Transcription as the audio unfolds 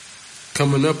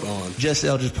Coming up on Just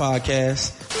Eldridge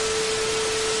Podcast.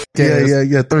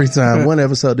 Yeah. 3 times. One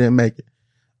episode didn't make it.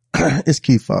 It's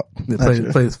Keith's fault. Yeah, play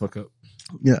this fuck up.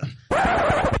 Yeah.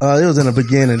 It was in the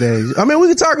beginning days. I mean, we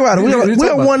can talk about it. We're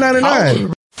at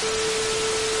 199.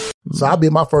 So I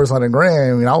beat my first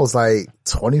 $100,000 and I was like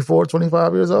 24,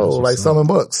 25 years old, like selling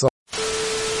books. So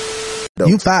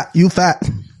you fat.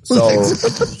 So,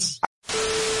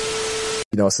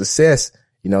 success,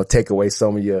 take away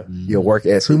some of your work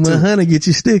ethic. Too much honey get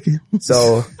you sticky.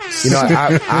 So,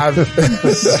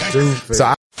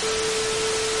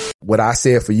 what I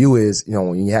said for you is,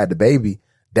 when you had the baby,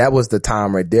 that was the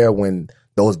time right there when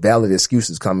those valid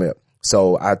excuses come up.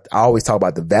 So I always talk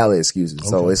about the valid excuses. Okay.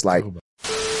 So it's like,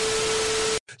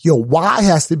 your why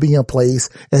has to be in place,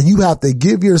 and you have to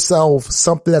give yourself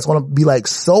something that's going to be like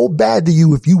so bad to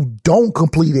you if you don't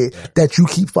complete it that you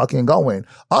keep fucking going.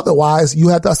 Otherwise, you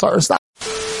have to start and stop.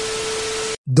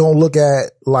 Don't look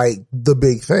at like the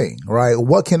big thing, right?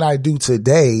 What can I do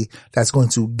today that's going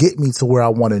to get me to where I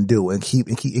want to do and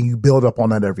you build up on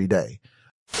that every day.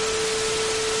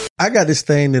 I got this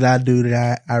thing that I do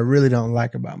that I really don't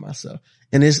like about myself.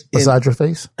 And it's beside your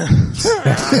face. Good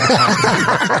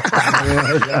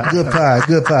pie.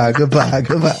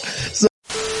 So,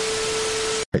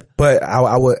 but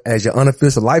I would, as your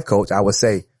unofficial life coach, I would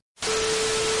say,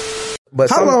 but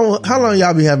how long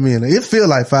y'all be having me in there? It feel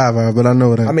like 5 hours, but I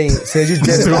know it ain't. I mean, since you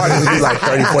just started, it'll be like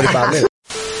 30, 45 minutes.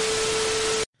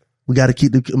 We got to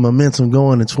keep the momentum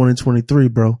going in 2023,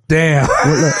 bro. Damn.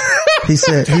 Look, he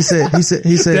said,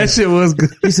 that shit was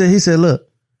good. He said, look,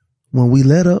 when we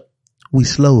let up, we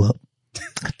slow up.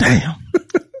 Damn.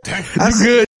 I'm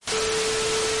good.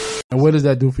 And what does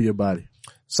that do for your body?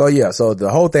 So the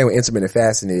whole thing with intermittent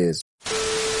fasting is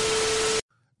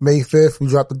May 5th, we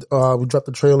dropped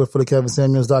the trailer for the Kevin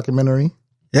Samuels documentary.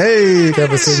 Hey,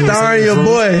 Kevin Samuels, starring your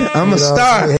boy. I'm a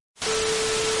star.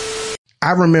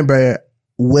 I remember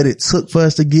what it took for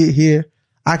us to get here.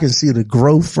 I can see the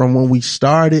growth from when we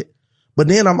started, but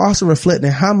then I'm also reflecting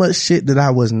how much shit that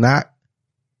I was not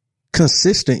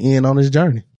consistent in on this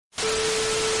journey.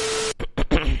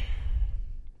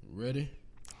 Ready?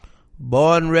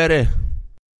 Born ready.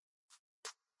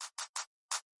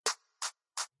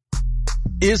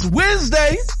 It's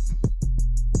Wednesday.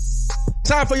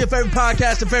 Time for your favorite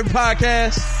podcast,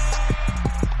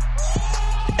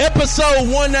 Episode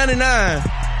 199.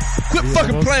 Quit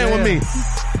fucking playing with me.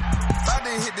 I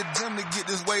didn't hit the gym to get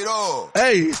this weight off.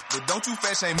 Hey. But don't you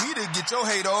fat shame me to get your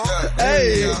hate off.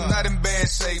 Hey. I'm not in bad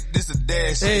shape. This a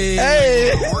dad shape.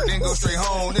 Hey. Work and go straight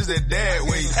home. This that dad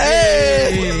weight.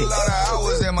 Hey. Put a lot of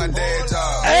hours at my dad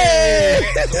job. Hey.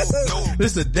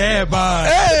 This a dad bod.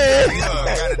 Hey.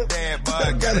 Got a dad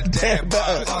bod. Got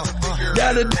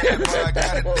a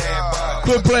dad bod.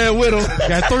 Quit playing with him.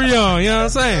 Got 3 on, you know what I'm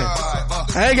saying?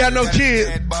 I ain't got no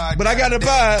kid, but I got a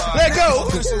bod. Let go.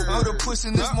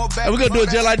 And we're going to do it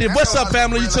just like this. What's up,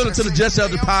 family? You tuned into the Just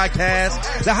Eldridge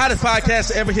Podcast, the hottest podcast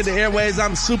to ever hit the airwaves.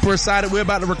 I'm super excited. We're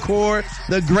about to record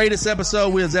the greatest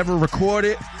episode we have ever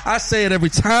recorded. I say it every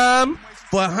time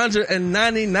for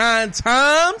 199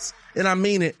 times, and I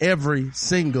mean it every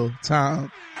single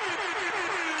time.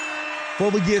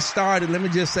 Before we get started, let me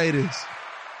just say this.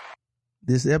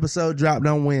 This episode dropped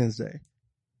on Wednesday.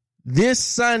 This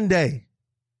Sunday,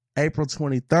 April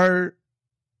 23rd,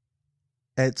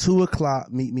 at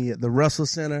 2:00, meet me at the Russell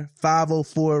Center,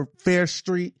 504 Fair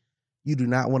Street. You do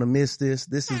not want to miss this.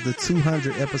 This is the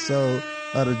 200th episode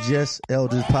of the Just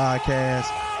Eldridge Podcast.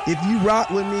 If you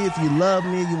rock with me, if you love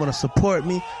me, you want to support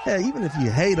me, hey, even if you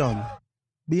hate on me,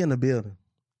 be in the building.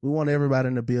 We want everybody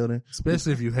in the building.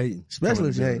 Especially if you hate. Especially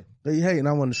if you hate. If you hate, and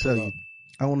I want to show you.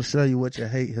 I want to show you what your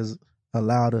hate has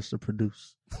allowed us to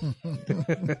produce. And we're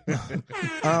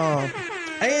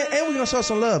going to show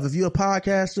some love. If you're a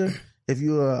podcaster, if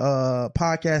you're a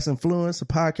podcast influencer, a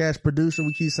podcast producer,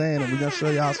 we keep saying it. We're going to show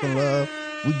y'all some love.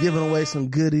 We're giving away some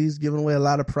goodies, giving away a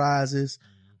lot of prizes.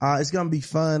 It's going to be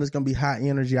fun. It's going to be high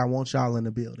energy. I want y'all in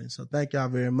the building. So thank y'all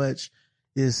very much.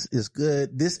 It's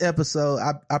good. This episode,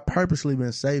 I purposely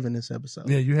been saving this episode.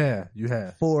 Yeah, you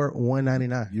have. For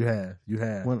 199. You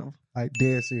have. Like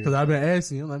dead serious. Cause I've been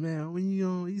asking him, like, man, when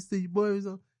you see your boys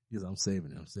on? He's like, I'm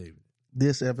saving it.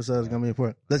 This episode is going to be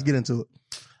important. Let's get into it.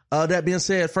 That being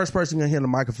said, first person you're going to hear on the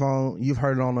microphone, you've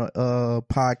heard it on a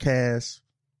podcast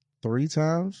 3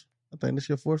 times. I think this is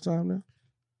your 4th time now.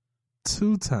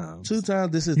 2 times. 2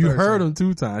 times. This is you heard him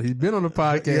 2 times. He's been on the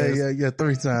podcast. Yeah.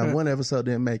 3 times. One episode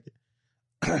didn't make it.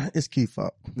 It's Keith's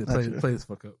fault. Play this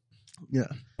fuck up. Yeah.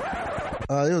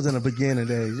 It was in the beginning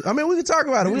days. I mean, we can talk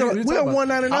about it. We're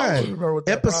 199.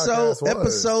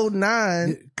 Episode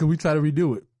 9. Could we try to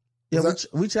redo it? Yeah,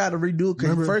 we tried to redo it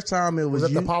because the first time it was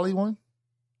that the poly one?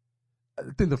 I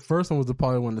think the first one was the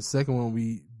party one. The second one,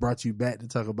 we brought you back to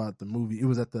talk about the movie. It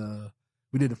was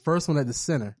we did the first one at the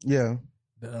center. Yeah.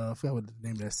 I forgot what the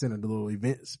name of that center, the little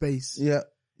event space. Yeah.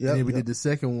 Yeah. And then we did the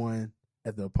second one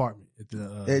at the apartment.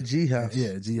 At G House.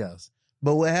 Yeah, G House.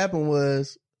 But what happened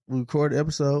was we recorded the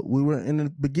episode. We were in the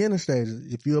beginning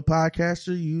stages. If you're a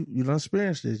podcaster, you don't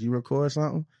experience this. You record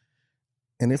something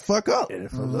and it fuck up.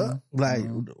 Like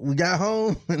we got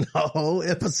home and the whole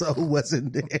episode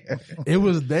wasn't there. It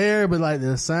was there, but like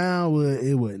the sound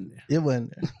it wasn't there. It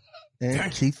wasn't there.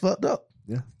 And Keith fucked up.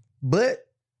 Yeah. But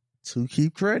to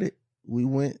keep credit, we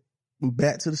went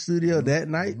back to the studio that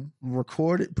night,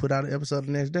 recorded, put out an episode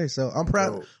the next day. So I'm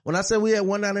proud. When I said we had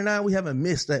 199, we haven't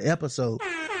missed an episode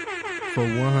For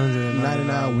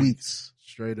 199 weeks.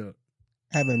 Straight up.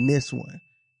 Haven't missed one.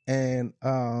 And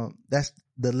that's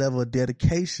the level of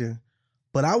dedication.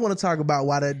 But I want to talk about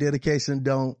why that dedication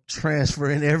don't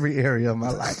transfer in every area of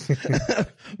my life.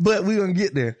 But we're going to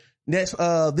get there. Next,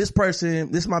 this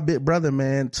is my big brother,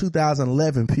 man.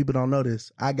 2011, people don't know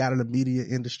this. I got in the media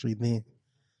industry then.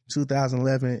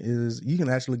 2011 you can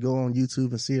actually go on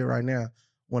YouTube and see it right now,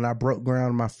 when I broke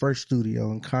ground in my first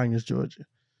studio in Conyers, Georgia.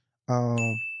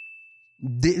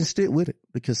 Didn't stick with it.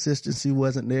 The consistency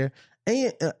wasn't there.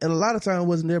 And a lot of times it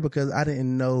wasn't there because I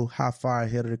didn't know how far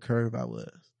ahead of the curve I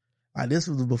was. Like, this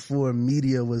was before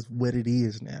media was what it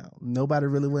is now. Nobody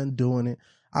really wasn't doing it.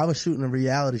 I was shooting a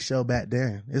reality show back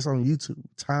then. It's on YouTube,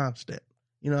 Time Step.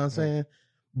 You know what I'm saying?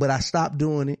 But I stopped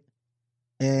doing it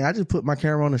and I just put my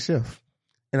camera on the shelf.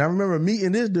 And I remember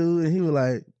meeting this dude and he was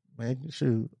like, man,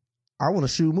 shoot, I want to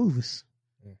shoot movies.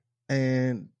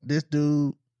 And this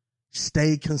dude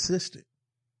stayed consistent.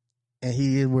 And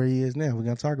he is where he is now. We're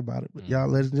going to talk about it. But y'all,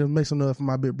 ladies and gentlemen, make some noise for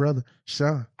my big brother,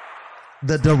 Sean.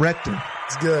 The director.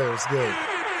 It's good. It's good.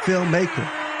 Filmmaker.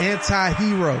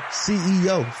 Anti-hero.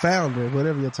 CEO. Founder.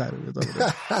 Whatever your title is over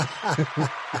there.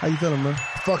 How you feeling, man?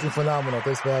 Fucking phenomenal.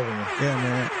 Thanks for having me. Yeah,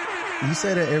 man. You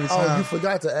say that every time. Oh, you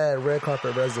forgot to add red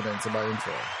carpet resident to my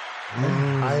intro.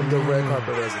 I am the red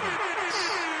carpet resident.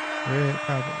 Red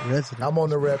carpet resident. I'm on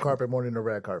the red carpet more than the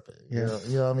red carpet. Yeah.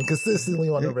 You know what I mean? Consistently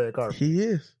on the red carpet. He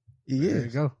is. He There is. you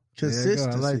go. Consistency. There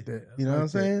you go. I like that. You know what I'm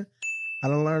saying? I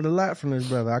done learned a lot from this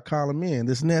brother. I call him in.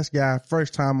 This next guy,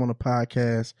 first time on the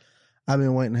podcast. I've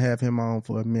been waiting to have him on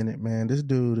for a minute, man. This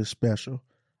dude is special.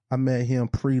 I met him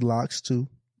pre-Locks too.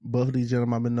 Both of these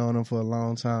gentlemen, I've been knowing them for a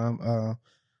long time.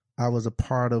 I was a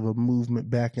part of a movement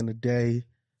back in the day.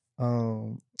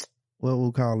 What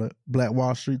we'll call it? Black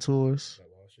Wall Street Tours.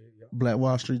 Black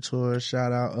Wall Street Tours.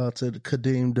 Shout out to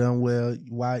Kadeem Dunwell,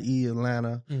 YE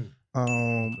Atlanta.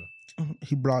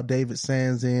 He brought David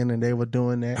Sands in and they were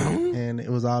doing that. And it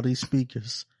was all these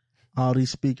speakers on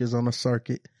the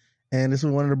circuit. And this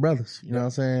was one of the brothers, you know what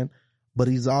I'm saying? But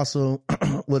he's also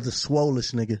was a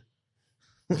swolish nigga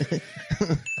on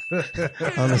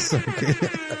the circuit.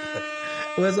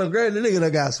 Well, so great, the nigga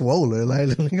that got swollen.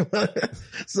 Like,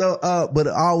 so, but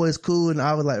always cool. And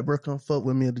I was like, bro, come fuck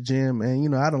with me at the gym. And, you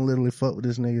know, I don't literally fuck with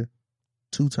this nigga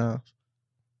 2 times.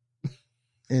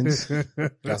 And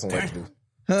Got some work to do.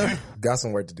 huh? Got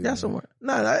some work to do. Got some work.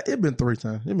 Nah, it been 3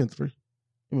 times. It been 3.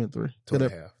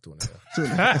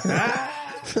 2.5.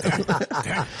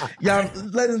 Y'all,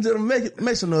 ladies and gentlemen,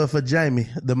 make some noise for Jamie,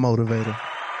 the motivator.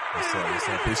 What's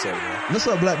up? Appreciate it, man. What's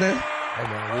up, Black man? Hey,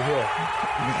 man, we here.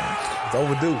 It's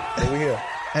overdue, but we here.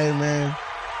 Hey, man.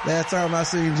 Last time I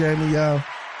seen Jamie, y'all,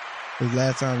 was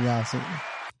last time y'all seen me.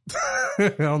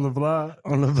 On the vlog.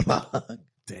 On the vlog.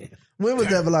 Damn. When was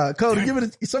that vlog? Cody,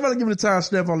 somebody give me the time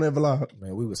step on that vlog.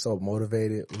 Man, we were so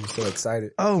motivated. We were so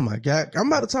excited. Oh my God. I'm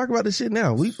about to talk about this shit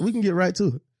now. We can get right to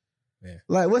it. Yeah.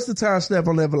 Like, what's the time step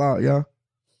on that vlog, y'all?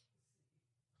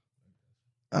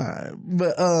 Alright.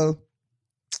 But,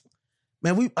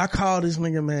 man, I called this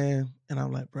nigga, man, and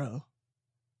I'm like, bro,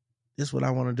 this is what I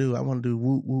want to do. I want to do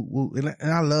whoop, whoop, whoop. And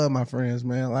I love my friends,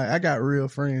 man. Like, I got real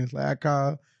friends. Like, I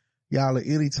call y'all at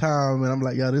any time, and I'm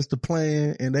like, yo, this the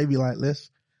plan. And they be like,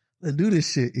 let's do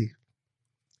this shit.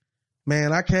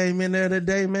 Man, I came in there that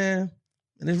day, man,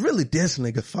 and it's really this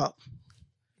nigga fault.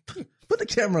 Put the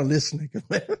camera on this nigga,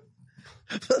 man.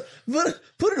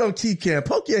 Put it on key cam.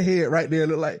 Poke your head right there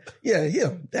and look like, yeah,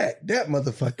 him, that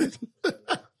motherfucker.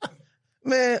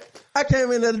 Man, I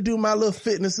came in there to do my little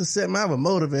fitness assessment. I'm a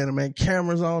motivator, man.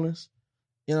 Cameras on us.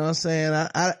 You know what I'm saying?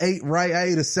 I ate right. I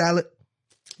ate a salad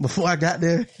before I got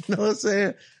there. You know what I'm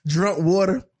saying? Drunk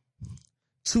water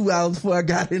 2 hours before I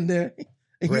got in there.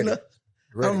 And, you know,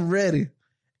 I'm ready.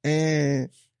 And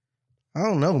I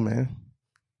don't know, man.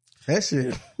 That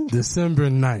shit. December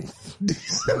 9th.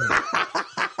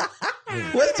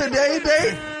 What's today's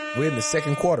date? We're in the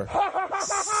second quarter.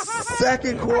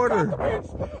 second quarter.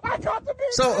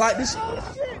 So like this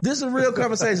is a real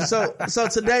conversation. So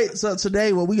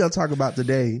today, what we gonna talk about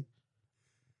today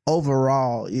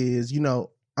overall is,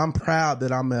 I'm proud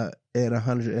that I'm at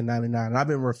 199. I've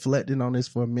been reflecting on this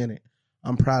for a minute.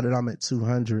 I'm proud that I'm at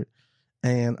 200.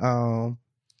 And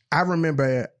I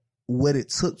remember what it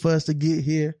took for us to get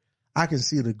here. I can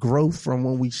see the growth from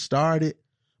when we started.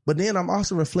 But then I'm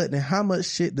also reflecting how much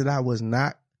shit that I was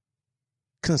not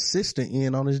consistent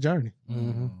in on this journey.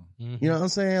 Mm-hmm. You know what I'm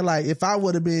saying? Like if I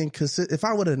would have been if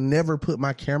I would have never put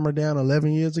my camera down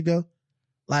 11 years ago,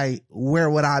 like where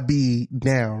would I be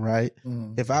now, right?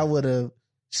 If I would have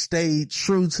stayed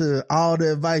true to all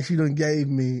the advice you done gave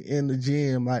me in the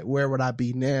gym, like where would I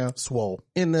be now? Swole.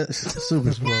 In the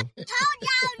super swole. I told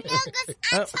y'all niggas.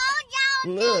 I told y'all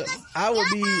Look, niggas. I would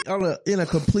be in a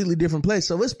completely different place.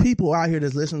 So it's people out here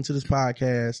that's listening to this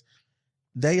podcast.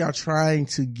 They are trying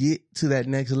to get to that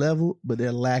next level, but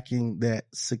they're lacking that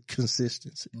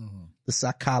consistency, the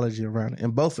psychology around it.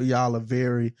 And both of y'all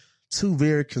are two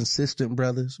very consistent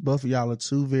brothers. Both of y'all are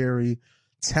two very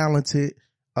talented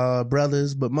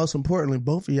brothers. But most importantly,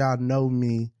 both of y'all know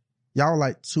me. Y'all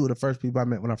like two of the first people I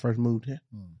met when I first moved here.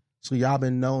 So y'all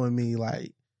been knowing me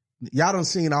like, y'all done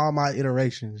seen all my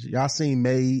iterations. Y'all seen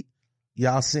Made.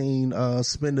 Y'all seen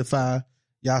Spendify.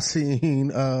 Y'all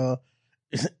seen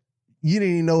you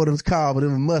didn't even know what it was called, but it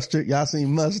was Mustard. Y'all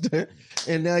seen Mustard.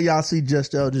 And now y'all see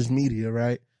Just Eldridge Media,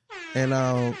 right?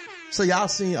 And so y'all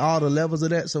seen all the levels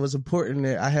of that. So it's important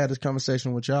that I had this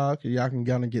conversation with y'all because y'all can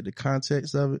kind of get the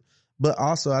context of it. But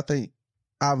also I think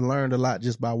I've learned a lot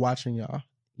just by watching y'all.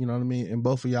 You know what I mean? And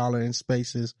both of y'all are in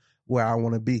spaces where I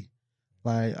want to be.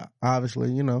 Like, obviously,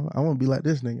 I want to be like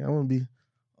this nigga. I want to be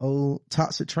old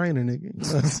toxic trainer nigga.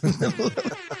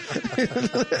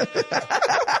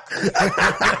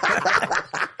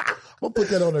 We'll put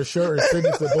that on a shirt and send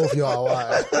it to both y'all.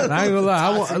 I ain't gonna lie.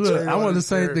 I want the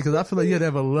same thing because I feel like you had to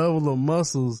have a level of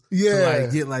muscles to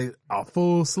like get like a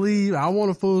full sleeve. I want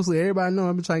a full sleeve. Everybody know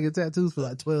I've been trying to get tattoos for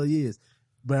like 12 years.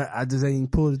 But I just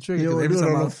ain't pulled the trigger. He don't do it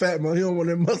on no fat man. He don't want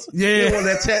that muscle. Yeah. He don't want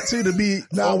that tattoo to be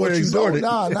what you exorted.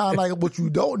 like what you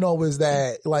don't know is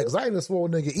that, like, 'cause I ain't a swole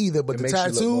nigga either, but the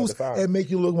tattoos, it make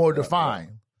you look more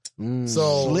defined.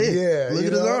 So, Slick. yeah. Look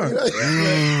at his arm. That's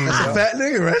a fat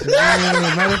nigga, right?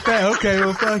 Matter of fact, okay,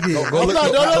 well, fuck it. Go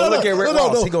look at Rick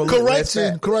Ross. He gonna look less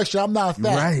fat. Correction, I'm not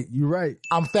fat. You're right.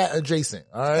 I'm fat adjacent.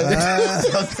 All right.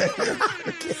 Okay.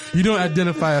 You don't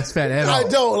identify as fat at all. I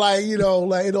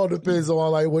don't it all depends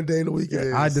on like what day of the week it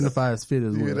is. I identify as fit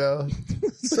as well.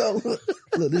 So,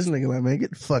 look, this nigga like, man, get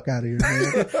the fuck out of here,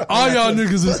 man. All y'all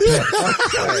niggas is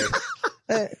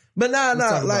fat. But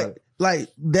like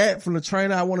that from the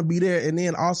trainer, I want to be there. And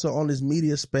then also on this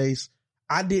media space,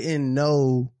 I didn't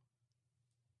know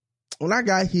when I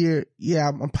got here. Yeah,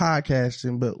 I'm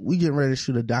podcasting, but we getting ready to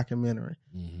shoot a documentary.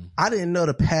 I didn't know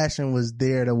the passion was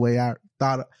there the way I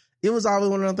thought. It was always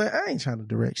one of those things. I ain't trying to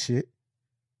direct shit,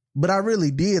 but I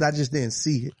really did. I just didn't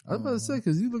see it. I was about to say,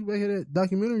 because you look back at that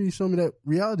documentary, you showed me that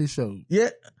reality show. Yeah.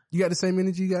 You got the same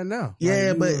energy you got now.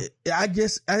 Yeah, but I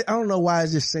guess, I don't know why it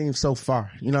just seems so far.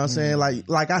 You know what I'm saying?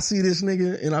 Like I see this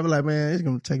nigga and I be like, man, it's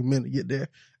going to take a minute to get there.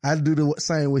 I do the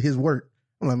same with his work.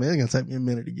 I'm like, man, it's going to take me a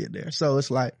minute to get there. So it's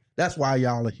like, that's why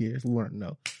y'all are here. If we want to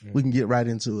know, we can get right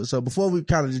into it. So before we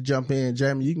kind of just jump in,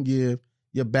 Jamie, you can give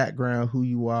your background, who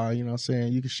you are, you know what I'm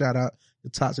saying? You can shout out the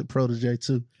Toxic Protege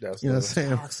too. That's you know what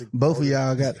I'm saying? Both of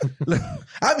y'all got,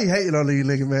 I be hating on these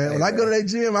niggas, man. When I go to that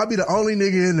gym, I be the only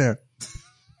nigga in there.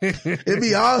 It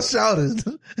be all shouters.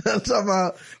 I'm talking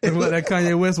about. What, that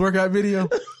Kanye West workout video?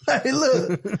 Hey,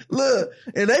 look.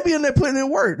 And they be in there putting in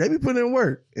work. They be putting in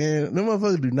work. And them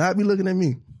motherfuckers do not be looking at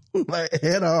me. Like,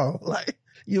 at all. Like,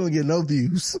 you don't get no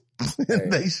views.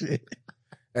 They shit.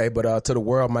 Hey, but to the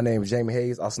world, my name is Jamie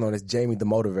Hayes, also known as Jamie the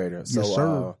Motivator. So Yes,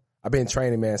 sir. I've been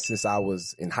training, man, since I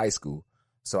was in high school.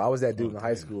 So I was that dude in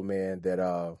high school, man, that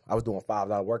I was doing $5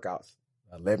 workouts,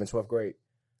 11th, 12th grade.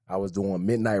 I was doing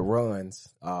midnight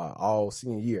runs all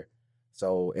senior year.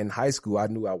 So in high school, I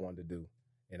knew I wanted to do,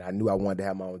 and I knew I wanted to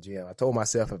have my own gym. I told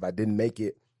myself if I didn't make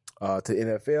it to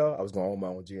NFL, I was going to own my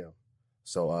own gym.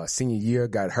 So senior year,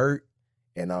 got hurt,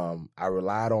 and I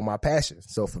relied on my passion.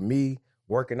 So for me,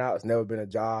 working out has never been a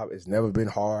job. It's never been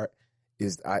hard.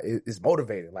 It's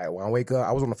motivating. Like when I wake up,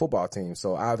 I was on the football team,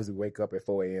 so I obviously wake up at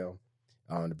 4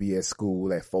 a.m. To be at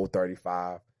school at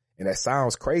 4:35. And that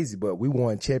sounds crazy, but we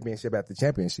won championship after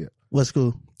championship. What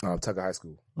school? Tucker High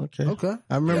School. Okay.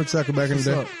 I remember Tucker back in the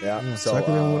day. Yeah. So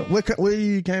Tucker, what year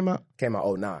you came out? Came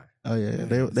out 09. Oh yeah,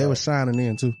 they were signing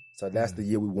in too. So that's the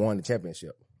year we won the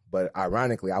championship. But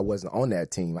ironically, I wasn't on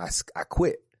that team. I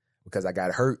quit because I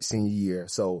got hurt senior year.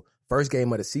 So first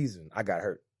game of the season, I got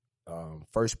hurt.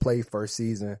 First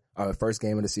season, first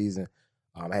game of the season.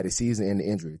 I had a season in the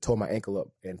injury, tore my ankle up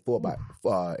in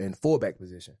fullback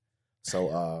position.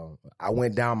 So I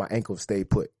went down, my ankle stayed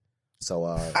put. So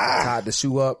I tied the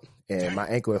shoe up, and my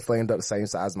ankle inflamed up the same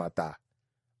size as my thigh.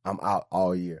 I'm out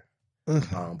all year.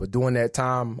 But during that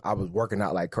time, I was working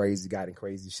out like crazy, got in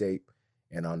crazy shape,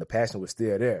 and the passion was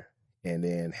still there. And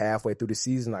then halfway through the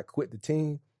season, I quit the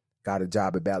team, got a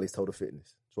job at Bally's Total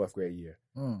Fitness, 12th grade year.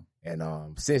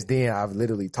 And since then, I've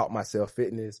literally taught myself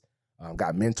fitness,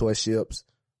 got mentorships,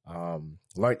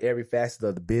 learned every facet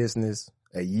of the business.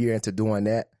 A year into doing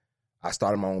that, I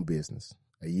started my own business.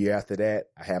 A year after that,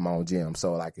 I had my own gym.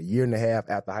 So like a year and a half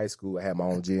after high school, I had my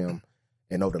own gym.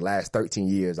 And over the last 13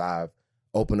 years, I've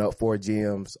opened up 4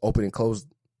 gyms, opened and closed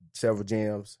several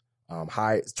gyms,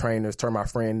 hired trainers, turned my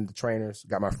friend into trainers.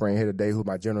 Got my friend here today who's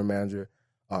my general manager.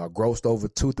 Grossed over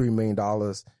 $2-3 million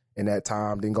in that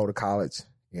time. Didn't go to college,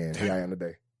 and here I am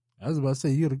today. I was about to say,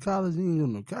 you go to college? You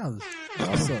ain't go to college.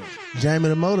 What's up? Jamie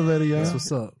the Motivator, y'all. That's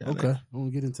what's up. Okay. I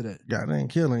want to get into that. Goddamn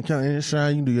killing. And Sean,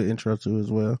 you can do your intro too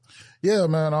as well. Yeah,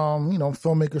 man.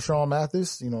 Filmmaker Sean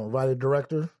Mathis, writer,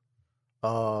 director,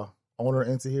 owner of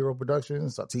Anti-Hero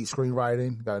Productions. I teach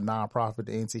screenwriting. Got a nonprofit,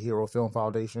 the Anti-Hero Film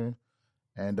Foundation.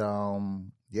 And,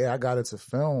 I got into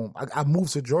film. I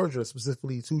moved to Georgia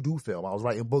specifically to do film. I was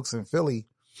writing books in Philly,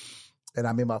 and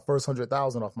I made my first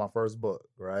 $100,000 off my first book,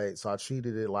 right? So I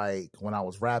treated it like when I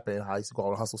was rapping, I used to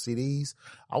call it hustle CDs.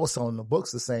 I was selling the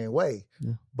books the same way.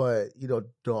 Yeah. But,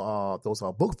 those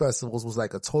book festivals was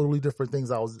like a totally different things.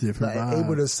 I was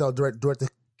able to sell direct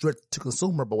to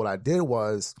consumer. But what I did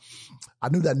was I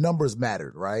knew that numbers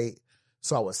mattered, right?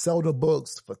 So I would sell the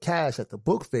books for cash at the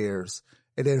book fairs,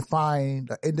 and then find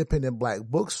an independent black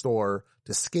bookstore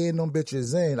to scan them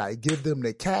bitches in. I give them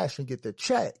the cash and get the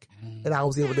check. And I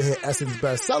was able to hit Essence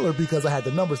bestseller because I had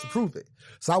the numbers to prove it.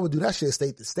 So I would do that shit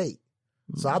state to state.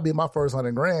 So I beat my first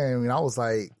 $100,000 and I was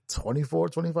like 24,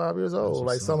 25 years old,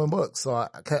 like selling books. So I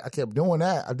kept doing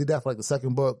that. I did that for like the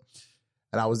second book,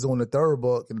 and I was doing the third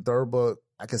book, and the third book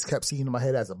I just kept seeing in my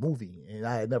head as a movie. And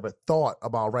I had never thought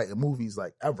about writing movies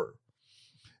like ever.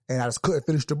 And I just couldn't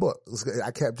finish the book.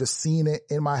 I kept just seeing it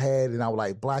in my head, and I would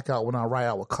like black out when I write.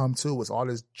 I would come to it's all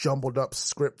this jumbled up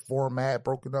script format,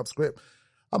 broken up script.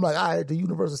 I'm like, all right, the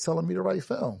universe is telling me to write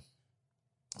film.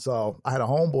 So I had a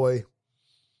homeboy,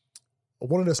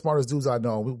 one of the smartest dudes I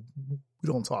know. We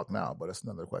don't talk now, but that's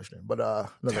another question. But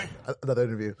another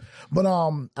interview. But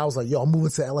I was like, yo, I'm moving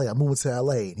to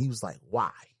LA. And he was like,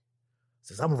 why? He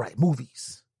says, I'm gonna write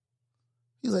movies.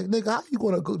 He's like, nigga, how you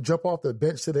gonna go jump off the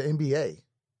bench to the NBA?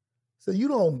 So you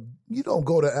don't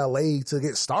go to LA to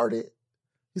get started.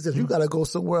 He said, you got to go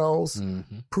somewhere else,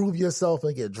 prove yourself,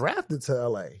 and get drafted to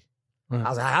LA. I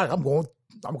was like, I'm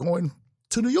going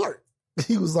to New York.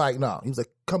 He was like, no. He was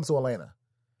like, come to Atlanta.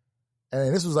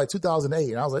 And this was like 2008.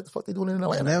 And I was like, what the fuck they doing in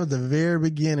Atlanta? And that was the very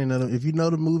beginning of if you know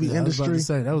the movie industry, I was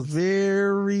about to say, that was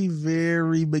very,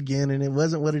 very beginning. It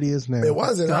wasn't what it is now. It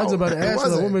wasn't. I was about to ask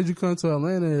you, what made you come to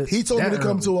Atlanta? He told me to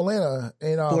come to Atlanta.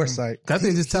 And, Foresight. I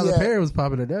think just Tyler Perry was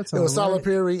popping at that time. It was Tyler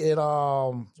Perry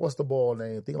and, what's the ball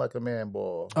name? Think Like a Man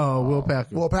ball. Oh, Will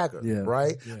Packer. Will Packer. Yeah.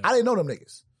 Right? Yeah. I didn't know them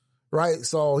niggas. Right?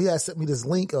 So he had sent me this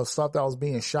link of stuff that was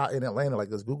being shot in Atlanta, like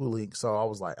this Google link. So I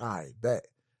was like, all right, bet.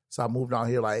 So I moved down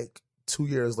here like 2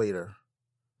 years later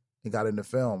and got into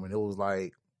film, and it was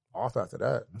like off after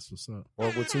that. That's what's up.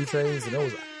 Worked with 2 Chainz, and it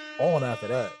was on after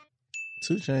that.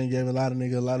 2 Chainz gave a lot of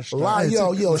niggas a lot of strength.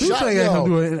 Yo, 2 Chainz ain't come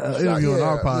do an interview on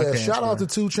our podcast. Yeah, shout out to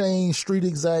 2 Chainz, Street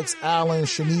Execs, Alan,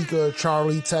 Shanika,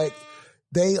 Charlie Tech.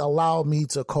 They allowed me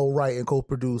to co-write and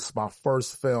co-produce my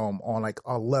first film on like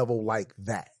a level like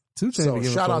that. 2 Chainz,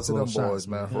 so shout out to them boys,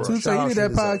 man. 2 Chainz, you need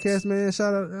that podcast, man.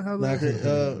 Shout out.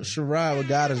 Sherrod with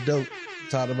God is Dope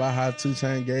talked about how 2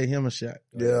 Chainz gave him a shot.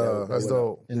 Yeah, that's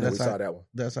dope. And we saw that one.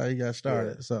 That's how he got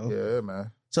started. Yeah. So yeah,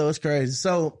 man. So it's crazy.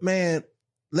 So man,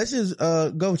 let's just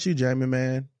go with you, Jamie,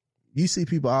 man. You see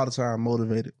people all the time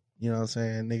motivated. You know what I'm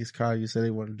saying? Niggas call you, say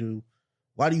they want to do.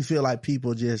 Why do you feel like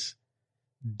people just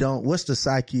don't? What's the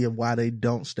psyche of why they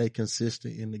don't stay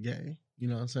consistent in the game? You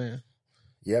know what I'm saying?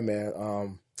 Yeah,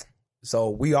 man. So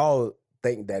we all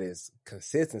think that it's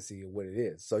consistency of what it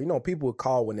is. So, people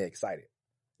call when they're excited.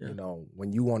 Yeah.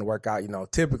 When you want to work out,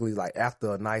 typically like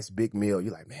after a nice big meal,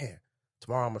 you're like, man,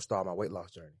 tomorrow I'm going to start my weight loss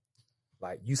journey.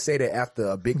 Like you say that after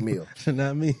a big meal.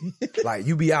 Not me. Like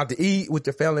you be out to eat with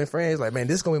your family and friends, like, man,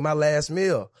 this is going to be my last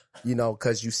meal,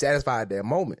 cause you satisfied that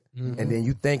moment. Mm-hmm. And then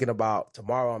you thinking about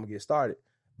tomorrow I'm going to get started.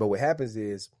 But what happens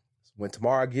is when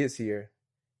tomorrow gets here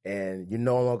and you're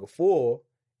no longer full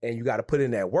and you got to put in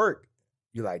that work,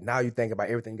 you're like, now you think about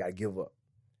everything you got to give up,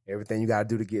 everything you got to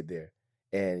do to get there.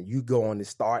 and you go on this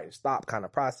start and stop kind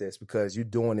of process because you're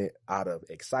doing it out of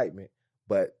excitement.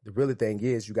 But the really thing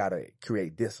is you got to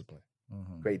create discipline,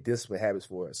 create discipline habits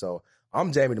for it. So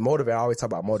I'm Jamie the motivator. I always talk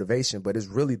about motivation, but it's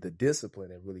really the discipline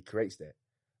that really creates that.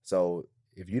 So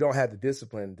if you don't have the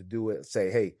discipline to do it,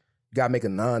 say, hey, you got to make a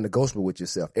non-negotiable with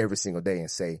yourself every single day and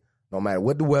say, no matter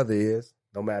what the weather is,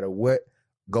 no matter what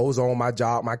goes on, my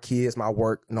job, my kids, my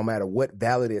work, no matter what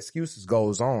valid excuses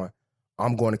goes on,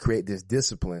 I'm going to create this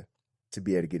discipline to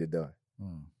be able to get it done.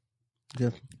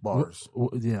 Yeah. Bars.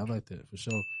 Yeah, I like that for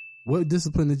sure. What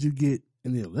discipline did you get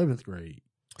in the 11th grade?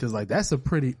 Because like that's a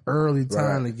pretty early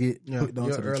time to get hooked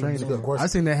onto the training. I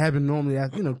seen that happen normally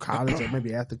at college or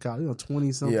maybe after college,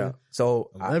 20 something. Yeah.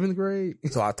 So 11th grade.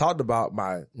 So I talked about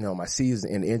my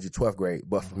season in the end of 12th grade,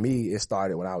 but for me it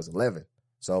started when I was 11.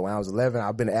 So when I was 11,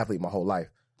 I've been an athlete my whole life.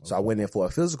 So I went in for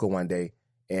a physical one day,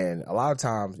 and a lot of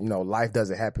times life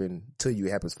doesn't happen to you;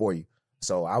 it happens for you.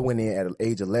 So I went in at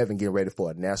age 11, getting ready for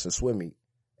a national swim meet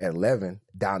at 11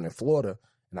 down in Florida,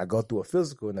 and I go through a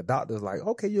physical, and the doctor's like,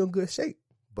 "Okay, you're in good shape."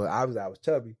 But I was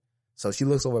chubby. So she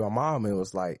looks over at my mom and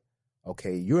was like,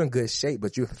 okay, you're in good shape,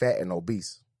 but you're fat and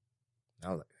obese. And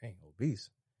I was like, hey, obese?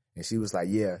 And she was like,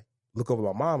 yeah. Look over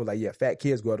at my mom and was like, yeah, fat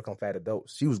kids grow to become fat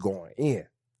adults. She was going in.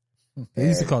 They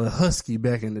used to call it husky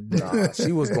back in the day. Nah,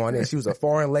 she was going in. She was a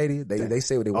foreign lady. They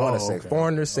say what they want to say. Okay.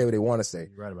 Foreigners say what they want to say.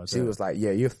 You're right about she that. was like,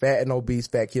 yeah, you're fat and obese.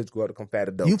 Fat kids grow to become fat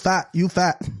adults. You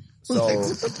fat. So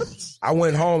I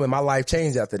went home and my life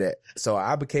changed after that. So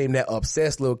I became that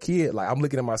obsessed little kid. Like I'm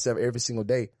looking at myself every single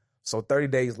day. So 30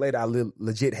 days later, I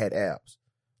legit had abs.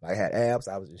 I had abs.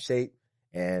 I was in shape.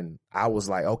 And I was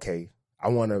like, okay, I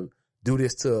want to do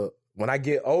this to when I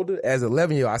get older. As an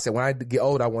 11-year-old, I said, when I get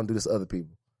older, I want to do this to other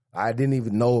people. I didn't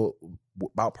even know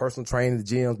about personal training, the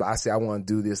gyms, but I said I want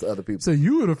to do this to other people. So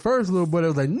you were the first little boy that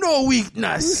was like, no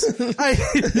weakness. You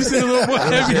see the little boy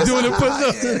heavy doing the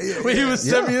push-ups when he was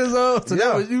 7 years old? So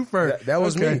that was you first. That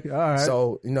was me. All right.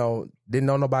 So, didn't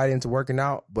know nobody into working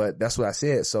out, but that's what I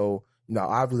said. So,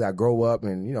 obviously I grow up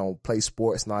and, play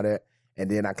sports and all that. And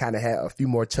then I kind of had a few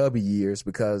more chubby years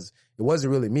because it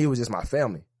wasn't really me. It was just my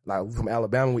family. Like we from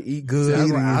Alabama, we eat good.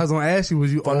 I was going to ask you,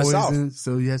 was you from the South?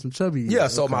 So you had some chubby years? Yeah.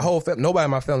 So my whole family, nobody in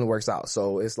my family works out.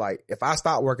 So it's like, if I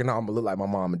stop working out, I'm going to look like my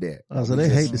mom and dad. So they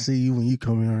hate to see you when you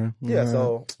come here. Yeah.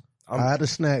 So I had the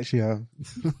snacks, y'all.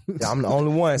 Yeah, I'm the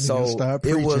only one. So start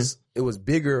it preaching. was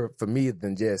bigger for me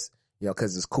than just,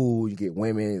 cause it's cool. You get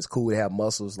women. It's cool to have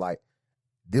muscles. Like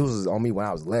this was on me when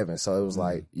I was 11. So it was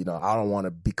like, I don't want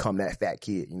to become that fat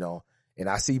kid, and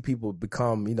I see people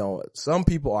become, some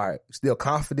people are still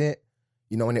confident,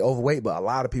 when they're overweight, but a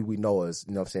lot of people we know is,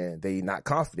 they not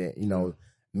confident,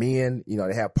 men,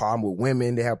 they have problem with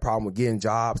women. They have problem with getting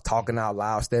jobs, talking out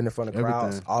loud, standing in front of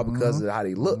crowds, all because of how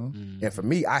they look. And for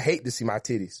me, I hate to see my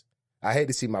titties. I hate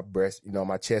to see my breast,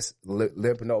 my chest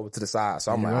limping over to the side.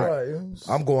 So I'm like, all right,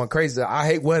 I'm going crazy. I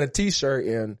hate wearing a t-shirt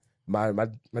and my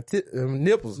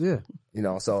nipples. Yeah.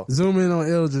 So zoom in on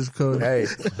Eldridge Code. Hey,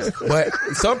 but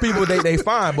some people they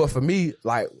fine, but for me,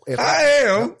 like if I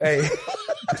am, hey,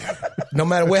 no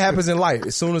matter what happens in life,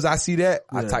 as soon as I see that,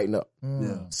 I tighten up.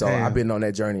 Yeah. So I've been on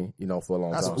that journey, for a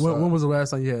long time. When was the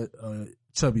last time you had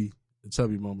chubby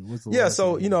moment? What's the last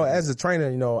so time? as a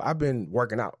trainer, I've been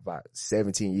working out for about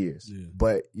 17 years,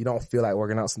 but you don't feel like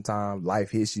working out sometimes.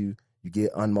 Life hits you, you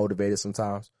get unmotivated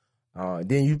sometimes.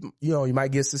 Then you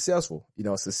might get successful.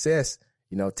 Success,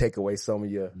 take away some of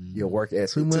your work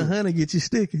ethic. Too much honey get you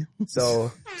sticky.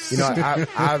 So,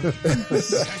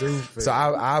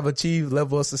 I've achieved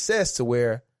level of success to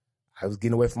where I was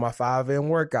getting away from my 5 a.m.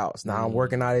 workouts. Now I'm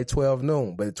working out at 12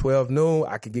 noon, but at 12 noon,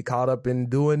 I could get caught up in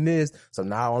doing this. So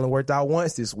now I only worked out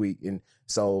once this week. And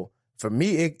so for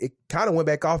me, it kind of went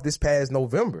back off this past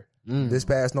November.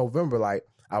 Like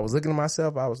I was looking at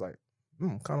myself, I was like,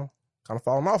 kind of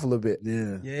falling off a little bit.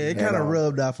 Yeah, it kind of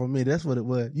rubbed out for me. That's what it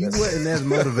was. You wasn't as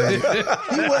motivated.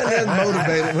 You wasn't as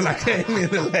motivated when I came in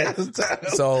the last time.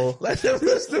 So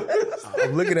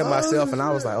I'm looking at myself and I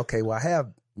was like, okay, well, I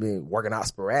have been working out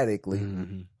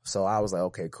sporadically. So I was like,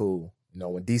 okay, cool.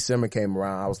 When December came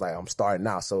around, I was like, I'm starting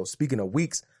now. So speaking of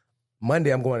weeks,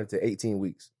 Monday, I'm going into 18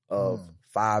 weeks of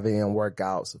 5 a.m.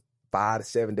 workouts, 5 to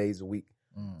 7 days a week,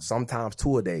 sometimes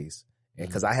 2 a days.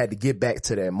 And cause I had to get back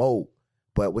to that mode.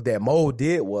 But what that mode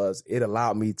did was it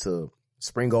allowed me to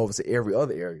spring over to every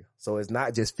other area. So it's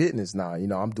not just fitness now.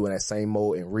 I'm doing that same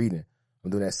mode in reading.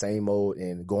 I'm doing that same mode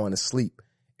in going to sleep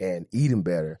and eating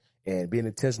better and being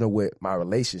intentional with my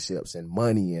relationships and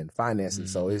money and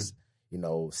finances. So it's,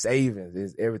 savings,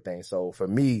 it's everything. So for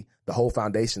me, the whole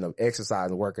foundation of exercise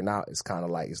and working out is kind of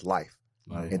like it's life.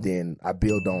 And then I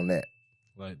build on that.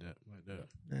 Like that.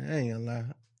 I ain't gonna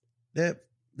lie.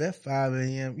 that 5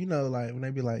 a.m., you know, like when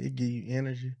they be like, it give you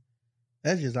energy.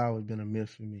 That's just always been a myth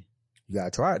for me. You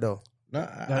gotta try it though. No,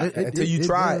 Until you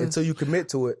try it, until you commit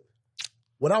to it.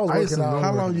 When I was working out,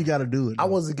 how long you got to do it? I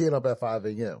wasn't getting up at 5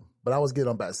 a.m., but I was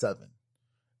getting up at 7.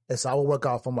 And so I would work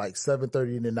out from like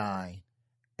 7:30 to 9.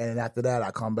 And then after that,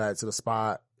 I come back to the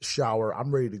spot, shower.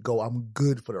 I'm ready to go. I'm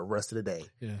good for the rest of the day.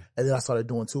 Yeah. And then I started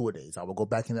doing 2-a-days. I would go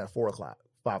back in at 4 o'clock,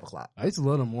 5 o'clock. I used to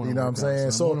love the morning. You know what I'm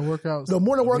saying? So morning workouts. The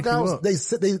morning wake you workouts,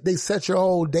 up. they set your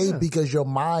whole day because your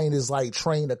mind is like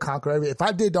trained to conquer everything. If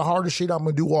I did the hardest shit I'm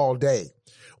gonna do all day,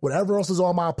 whatever else is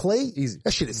on my plate, Easy.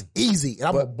 that shit is easy. And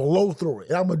I'm gonna blow through it.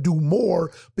 And I'm gonna do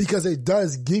more because it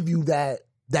does give you that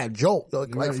jolt.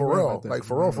 Like for real. Like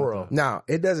for real. Now,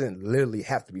 it doesn't literally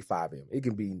have to be 5 a.m. It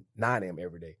can be 9 a.m.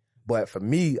 every day. But for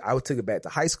me, I took it back to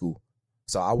high school.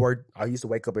 So I used to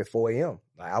wake up at 4 a.m.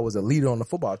 Like I was a leader on the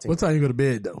football team. What time you go to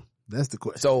bed though? That's the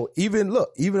question. So even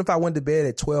if I went to bed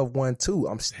at 12, 1, 2,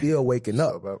 I'm still waking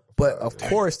up. But of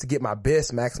course, to get my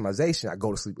best maximization, I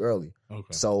go to sleep early. Okay.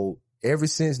 So ever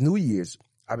since New Year's,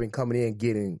 I've been coming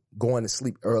in going to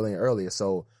sleep early and earlier.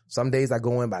 So some days I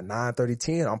go in by 9:30,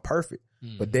 10, I'm perfect.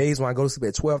 But days when I go to sleep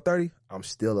at 12:30, I'm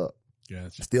still up.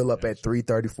 Gotcha. Still up at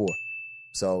 3:34.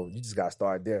 So you just gotta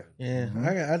start there. Yeah,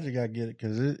 I just gotta get it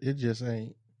because it just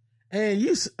ain't. And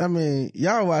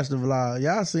y'all watch the vlog.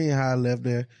 Y'all seen how I left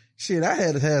there. Shit, I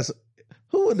had to have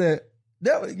who was that?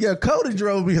 Cody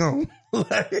drove me home.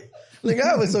 like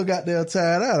I was so goddamn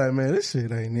tired out. Like, man, this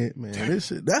shit ain't it, man. This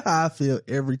shit. That's how I feel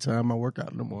every time I work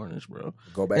out in the mornings, bro.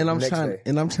 Go back and the I'm next trying day.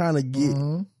 and I'm trying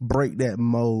to break that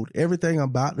mode. Everything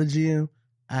about the gym,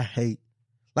 I hate.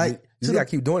 Like you gotta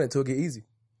keep doing it till it get easy.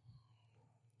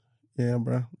 Yeah,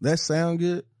 bro. That sound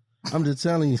good. I'm just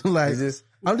telling you, like, It's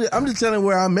I'm just telling you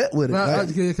where I'm at with it. I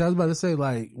Like, was about to say,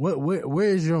 like, where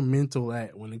is your mental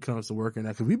at when it comes to working out?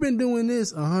 Because we've been doing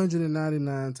this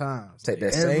 199 times. Take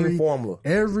that same formula.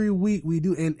 Every week we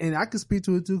do. And I can speak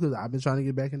to it too because I've been trying to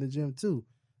get back in the gym too.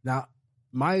 Now,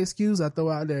 my excuse I throw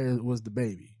out there was the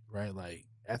baby, right? Like,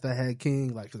 after I had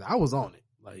King, like, because I was on it.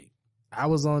 Like, I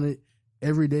was on it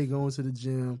every day going to the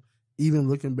gym, even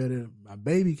looking better. My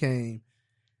baby came.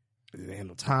 I didn't have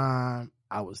no time.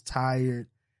 I was tired.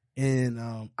 And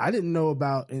I didn't know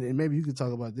about, and maybe you could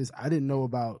talk about this, I didn't know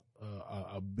about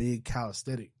a big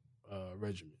calisthenic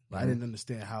regimen. I didn't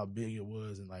understand how big it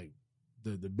was and like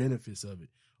the benefits of it.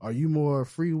 Are you more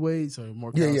free weights or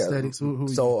more calisthenics? Yeah. Who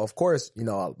so, of course,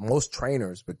 most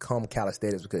trainers become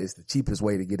calisthenics because it's the cheapest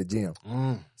way to get a gym.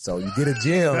 So you get a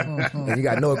gym and you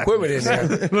got no equipment in there.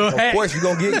 Of course, you're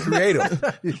going to get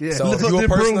creative. Yeah. So if you're a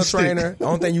personal trainer, the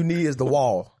only thing you need is the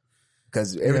wall.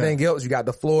 Because everything else, you got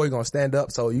the floor, you're going to stand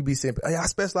up. So you be saying, hey, I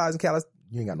specialize in calisthenics.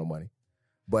 You ain't got no money.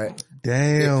 But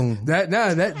damn.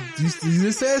 You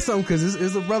just said something because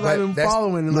it's a brother I've been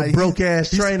following. And like, broke ass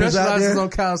trainers out there. On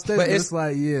calisthenics. But it's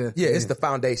like, it's the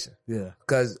foundation. Yeah.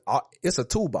 Because it's a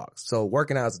toolbox. So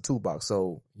working out is a toolbox.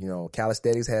 So,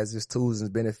 calisthenics has its tools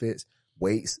and benefits,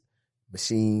 weights,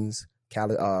 machines,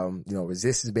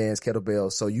 resistance bands,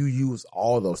 kettlebells. So you use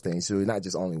all those things. So you're not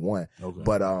just only one. Okay.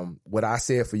 But, what I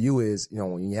said for you is,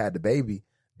 when you had the baby,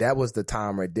 that was the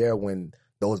time right there when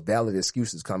those valid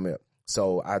excuses come up.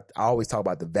 So I always talk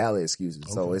about the valid excuses.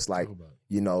 Okay. So it's like,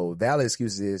 valid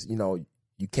excuses is,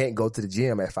 you can't go to the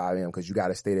gym at 5 a.m. because you got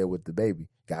to stay there with the baby.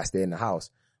 Got to stay in the house.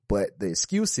 But the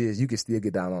excuse is you can still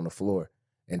get down on the floor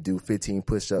and do 15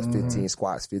 push-ups, 15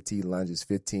 squats, 15 lunges,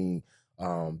 15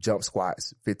 jump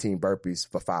squats, 15 burpees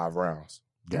for 5 rounds.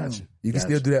 Gotcha. You can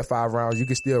still do that 5 rounds. You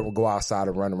can still go outside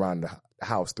and run around the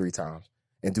house 3 times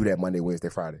and do that Monday, Wednesday,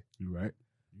 Friday. You're right.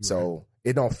 So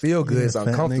it don't feel good. It's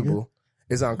uncomfortable.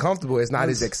 It's uncomfortable. It's not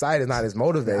as excited, not as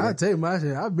motivated. I'll tell you my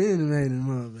shit. I've been in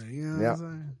the motherfucker. You know what I'm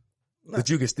saying? But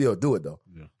you can still do it though.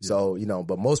 Yeah. So,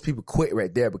 but most people quit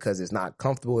right there because it's not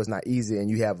comfortable. It's not easy. And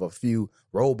you have a few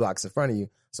roadblocks in front of you.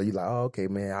 So you're like, oh, okay,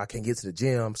 man, I can't get to the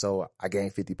gym. So I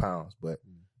gained 50 pounds, but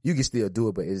you can still do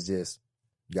it. But it's just,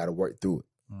 you got to work through it.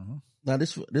 Mm-hmm. Now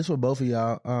this for both of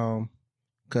y'all.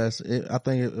 Cause I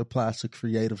think it applies to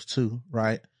creatives too,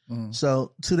 right? Mm-hmm.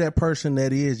 So to that person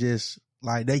that is just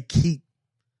like, they keep,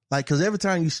 like, cause every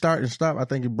time you start and stop, I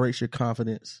think it breaks your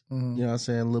confidence. Mm-hmm. You know what I'm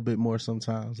saying? A little bit more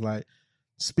sometimes. Like,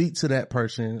 speak to that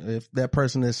person. If that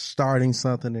person is starting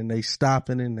something and they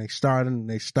stopping and they starting and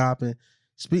they stopping,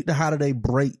 speak to how do they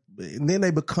break. And then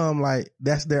they become like,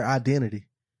 that's their identity,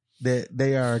 that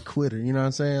they are a quitter. You know what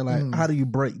I'm saying? Like, how do you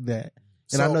break that?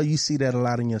 And I know you see that a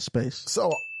lot in your space.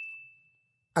 So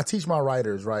I teach my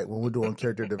writers, right, when we're doing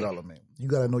character development, you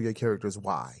got to know your character's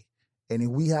why.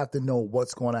 And we have to know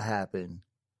what's going to happen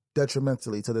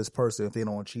detrimentally to this person if they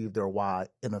don't achieve their why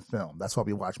in a film. That's why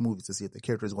we watch movies, to see if the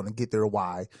character is going to get their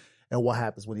why and what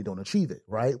happens when you don't achieve it,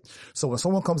 right? So when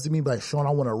someone comes to me like, Sean,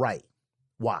 I want to write.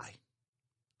 Why?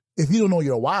 If you don't know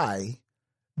your why,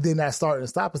 then that start and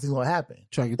stop is going to happen.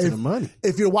 Try to get to the money.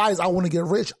 If your why is I want to get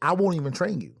rich, I won't even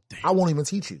train you. I won't even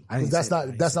teach you. That's not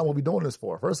what we're doing this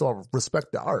for. First of all,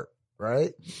 respect the art,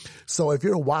 right? So if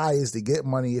your why is to get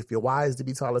money, if your why is to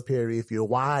be Tyler Perry, if your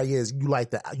why is you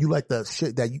like the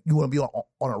shit that you want to be on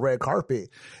a red carpet,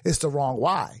 it's the wrong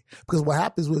why. Because what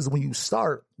happens is when you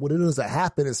start, what it doesn't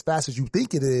happen as fast as you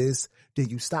think it is, then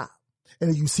you stop.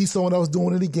 And if you see someone else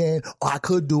doing it again, I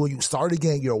could do it, you start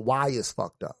again, your why is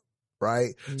fucked up.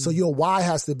 Right? So your why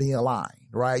has to be in line,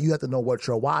 right? You have to know what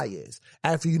your why is.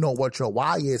 After you know what your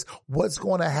why is, what's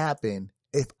going to happen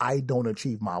if I don't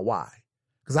achieve my why?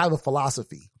 Because I have a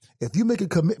philosophy. If you make a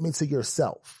commitment to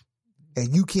yourself and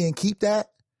you can't keep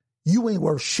that, you ain't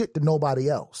worth shit to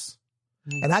nobody else.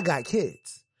 And I got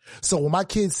kids. So when my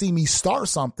kids see me start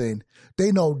something,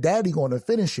 they know daddy going to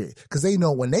finish it. Cause they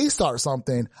know when they start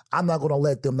something, I'm not going to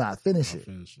let them not finish it.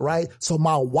 Right. So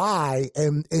my why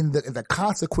and the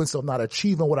consequence of not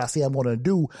achieving what I say I'm going to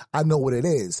do, I know what it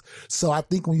is. So I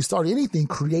think when you start anything,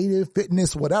 creative,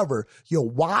 fitness, whatever, your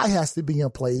why has to be in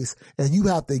place and you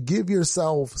have to give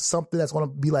yourself something that's going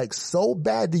to be like so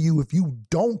bad to you if you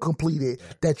don't complete it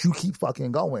that you keep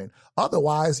fucking going.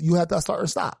 Otherwise you have to start and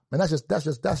stop. And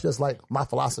that's just like my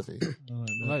philosophy.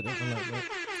 I like that.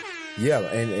 Yeah,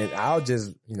 and I'll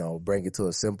just, bring it to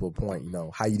a simple point.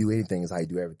 How you do anything is how you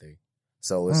do everything.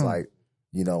 So it's like,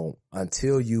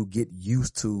 until you get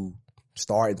used to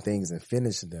starting things and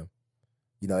finishing them,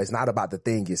 it's not about the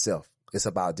thing itself. It's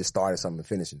about just starting something and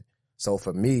finishing it. So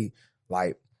for me,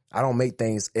 like, I don't make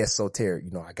things esoteric.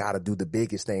 I got to do the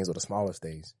biggest things or the smallest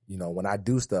things. When I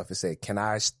do stuff, it say, can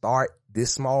I start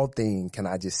this small thing? Can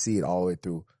I just see it all the way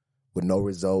through with no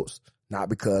results? Not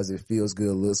because it feels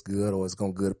good, looks good, or it's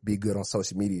going to be good on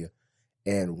social media.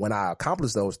 And when I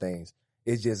accomplish those things,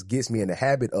 it just gets me in the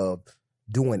habit of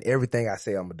doing everything I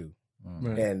say I'm going to do.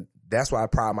 Right. And that's what I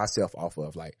pride myself off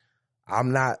of. Like,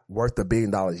 I'm not worth $1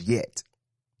 billion yet,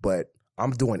 but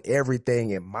I'm doing everything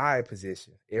in my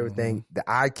position, everything that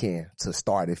I can to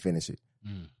start and finish it.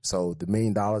 So the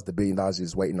 $1 billion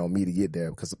is waiting on me to get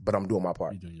there but I'm doing my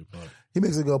part. You're doing your part. He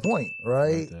makes a good point,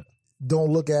 right? Like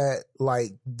don't look at like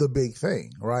the big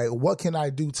thing, right? What can I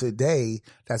do today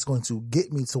that's going to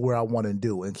get me to where I want to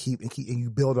do and you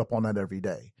build up on that every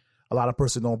day. A lot of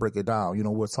person don't break it down.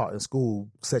 We're taught in school,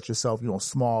 set yourself,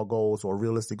 small goals or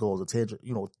realistic goals or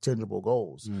tangible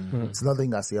goals. It's another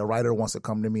thing I see. A writer wants to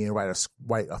come to me and write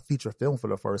a feature film for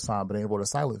the first time, but they ain't wrote a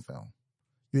silent film.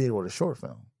 You ain't wrote a short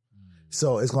film.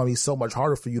 So it's going to be so much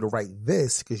harder for you to write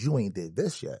this because you ain't did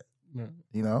this yet.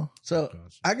 So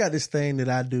I got this thing that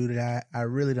I do that I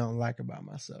really don't like about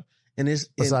myself. And it's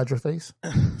beside your face.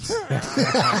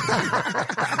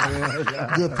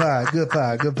 Good pie.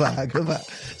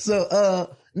 So,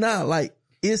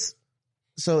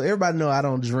 so everybody know I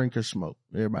don't drink or smoke.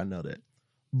 Everybody know that.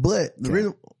 But the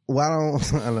reason why I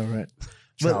don't, I know, right?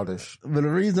 Childish. But the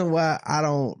reason why I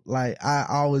don't, I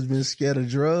always been scared of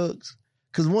drugs.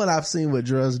 Cause one, I've seen what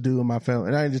drugs do in my family.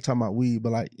 And I ain't just talking about weed,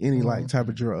 but any type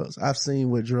of drugs. I've seen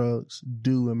what drugs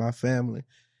do in my family.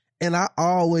 And I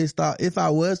always thought if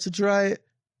I was to try it,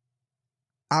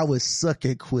 I would suck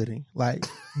at quitting,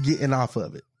 getting off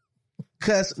of it.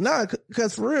 Cause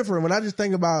for real, when I just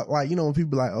think about when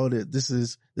people like, oh,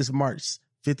 this marks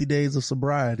 50 days of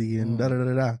sobriety and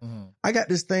da-da-da-da. I got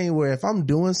this thing where if I'm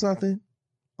doing something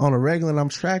on a regular and I'm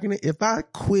tracking it, if I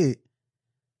quit,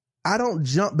 I don't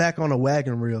jump back on a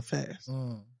wagon real fast.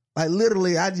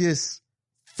 Literally, I just,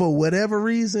 for whatever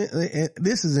reason, and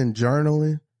this is in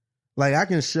journaling. I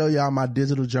can show y'all my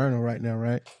digital journal right now,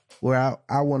 right? Where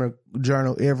I want to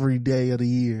journal every day of the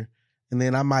year. And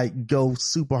then I might go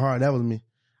super hard. That was me.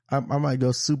 I might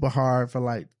go super hard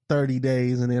for 30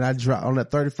 days. And then I drop on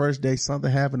that 31st day,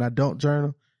 something happened. I don't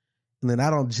journal. And then I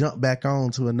don't jump back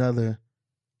on to another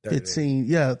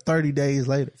 30 days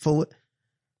later. For what?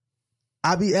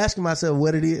 I be asking myself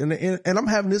what it is. And I'm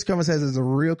having this conversation as a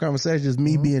real conversation, just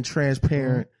me being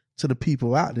transparent to the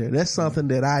people out there. That's something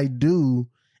that I do.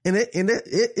 And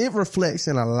it reflects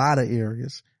in a lot of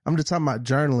areas. I'm just talking about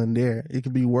journaling there. It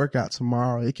could be workout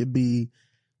tomorrow. It could be,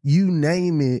 you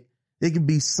name it. It could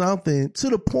be something to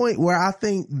the point where I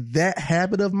think that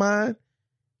habit of mine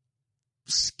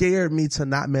scared me to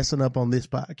not messing up on this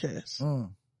podcast.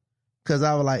 Cause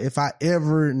I was like, if I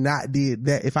ever not did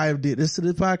that, if I ever did this to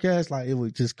this podcast, it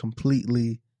would just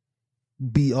completely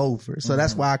be over. So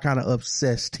that's why I kind of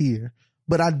obsessed here.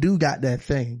 But I do got that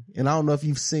thing. And I don't know if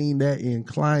you've seen that in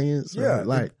clients.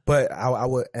 But I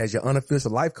would, as your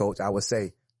unofficial life coach, I would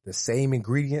say the same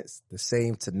ingredients, the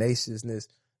same tenaciousness,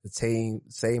 the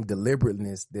same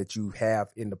deliberateness that you have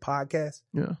in the podcast.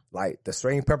 Yeah. Like the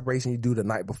same preparation you do the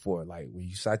night before. Like when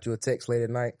you shot you a text late at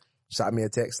night, shot me a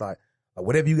text, like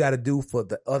whatever you got to do for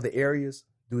the other areas,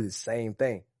 do the same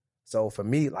thing. So for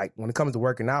me, like when it comes to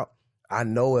working out, I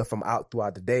know if I'm out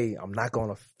throughout the day, I'm not going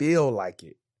to feel like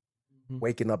it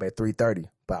waking up at 3:30,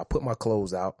 but I put my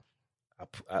clothes out.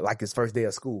 Like it's first day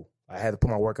of school. I had to put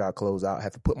my workout clothes out. I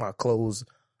had to put my clothes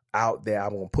out that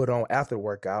I'm going to put on after the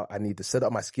workout. I need to set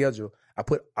up my schedule.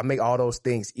 I make all those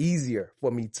things easier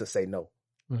for me to say no,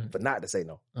 but not to say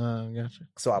no. Gotcha.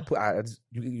 So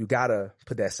you gotta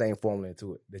put that same formula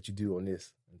into it that you do on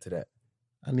this, into that.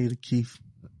 I need a Keith.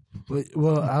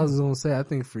 Well, I was going to say, I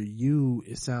think for you,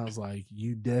 it sounds like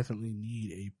you definitely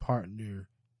need a partner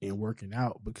in working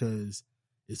out, because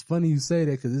it's funny you say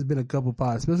that, because it's been a couple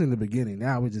pods, especially in the beginning.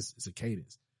 Now it's a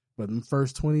cadence. But in the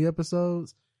first 20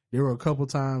 episodes, there were a couple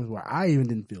times where I even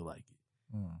didn't feel like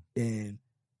it. And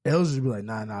Els would be like,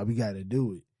 nah, we got to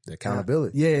do it. The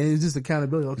accountability. Yeah, and it's just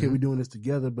accountability. Okay, we're doing this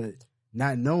together, but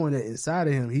not knowing that inside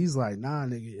of him, he's like, nah,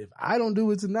 nigga, if I don't do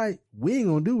it tonight, we ain't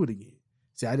going to do it again.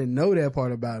 See, I didn't know that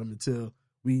part about him until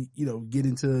we, get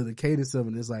into the cadence of it,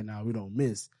 and it's like, nah, we don't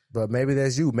miss. But maybe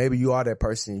that's you. Maybe you are that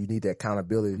person. You need that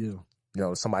accountability.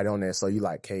 Yeah. Somebody on there. So you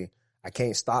like, hey, I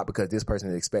can't stop because this person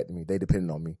is expecting me. They depending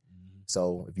on me.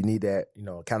 So if you need that,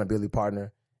 accountability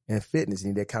partner in fitness, you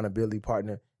need that accountability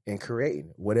partner in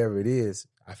creating whatever it is.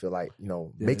 I feel like,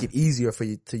 make it easier for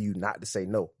you not to say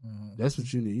no. That's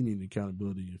what you need. You need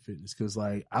accountability in fitness. Cause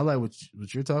like, I like what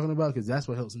you're talking about, cause that's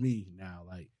what helps me now.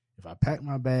 Like if I pack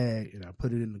my bag and I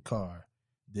put it in the car,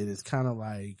 then it's kind of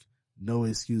like no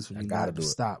excuse for me not to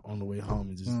stop on the way home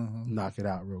and just knock it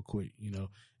out real quick, And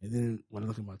then when I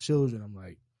look at my children, I'm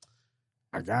like,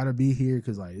 I gotta be here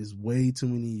because like it's way too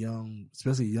many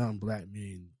especially young black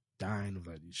men dying of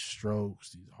like these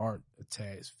strokes, these heart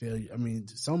attacks, failure. I mean,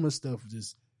 so much stuff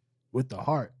just with the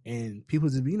heart, and people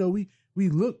just we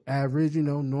look average,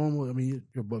 normal. I mean,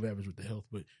 you're above average with the health,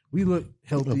 but we look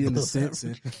healthy in the sense.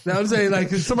 And now I'm saying like,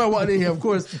 cause somebody walked in here, of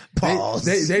course, pause.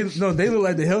 They look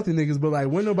like the healthy niggas, but like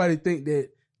when nobody think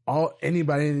that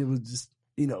anybody in it was just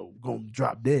gonna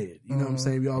drop dead. You know what I'm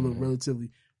saying? We all look relatively.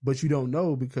 But you don't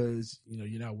know because,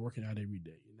 you're not working out every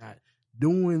day. You're not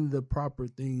doing the proper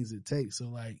things it takes. So,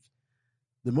 like,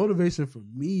 the motivation for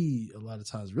me a lot of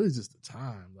times really just the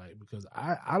time. Like, because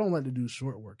I don't like to do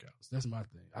short workouts. That's my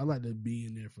thing. I like to be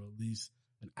in there for at least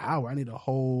an hour. I need that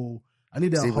whole. But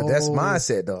that's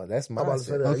mindset, though. That's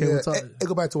mindset. Okay, it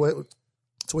go back to what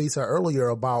you said earlier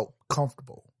about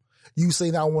comfortable. You say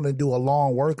now want to do a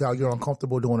long workout, you're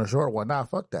uncomfortable doing a short one. Nah,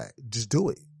 fuck that. Just do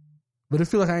it. But it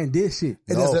feel like I ain't did shit.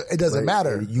 It doesn't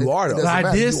matter. You are though.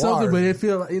 I did something, but it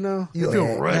feel like, you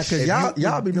feel rushed. Cause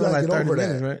y'all be doing like 30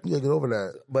 minutes, right? You gotta get over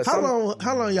that. But how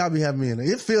long y'all be having me in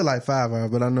there? It feel like 5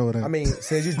 hours, but I know it ain't. I mean,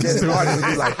 since you just started, it'd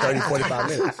be like 30, 45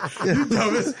 minutes.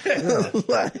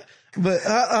 But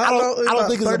I don't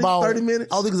think it's about 30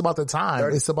 minutes. I don't think it's about the time.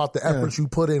 30. It's about the effort you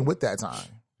put in with that time.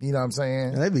 You know what I'm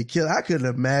saying? And they be killing. I couldn't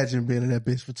imagine being in that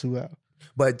bitch for 2 hours.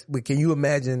 But can you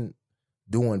imagine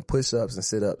doing push-ups and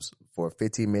sit-ups for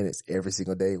 15 minutes every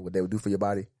single day, what they would do for your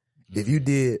body? If you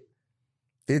did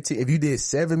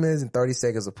 7 minutes and 30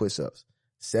 seconds of push-ups,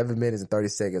 7 minutes and 30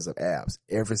 seconds of abs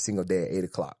every single day at 8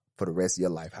 o'clock for the rest of your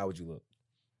life, how would you look?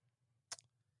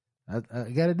 I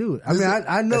gotta do it. I mean,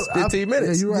 I know. That's 15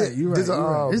 minutes. Yeah, you're right. You're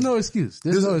right. There's no excuse.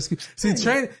 There's no excuse. See,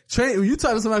 train. When you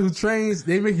talk to somebody who trains,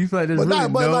 they make you feel like there's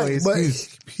no excuse. But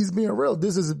he's being real.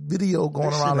 This is a video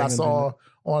going around I saw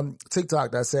on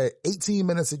TikTok that said 18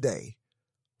 minutes a day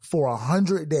for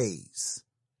 100 days.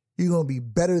 You're going to be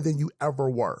better than you ever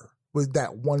were with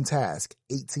that one task,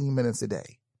 18 minutes a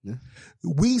day. Yeah.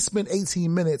 We spent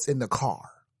 18 minutes in the car.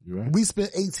 Right. We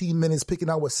spent 18 minutes picking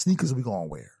out what sneakers we going to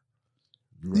wear.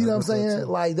 You know what I'm saying?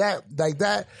 Like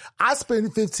that. I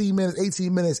spend 15 minutes,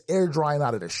 18 minutes air drying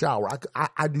out of the shower.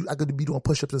 I could be doing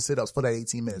push-ups and sit-ups for that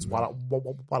 18 minutes while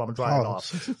I'm drying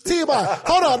off. T-Bot,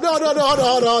 hold on. No.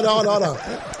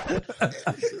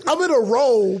 I'm in a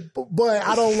robe, but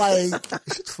I don't like, shut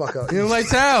the fuck up. You don't like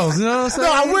towels, you know what I'm saying?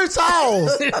 No, I wear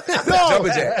towels. No.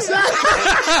 Jumping jacks.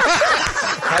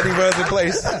 How do you run in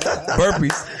place?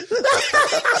 Burpees.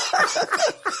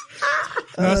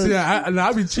 No, see,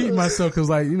 I be cheating myself because,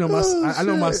 like, I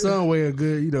know my son weigh a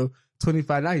good,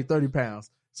 25. Now he's 30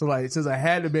 pounds. So, like, since I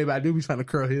had the baby, I do be trying to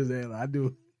curl his head. Like, I be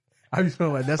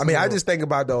feeling like that's. I mean, I just think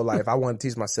about though, like, if I want to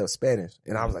teach myself Spanish,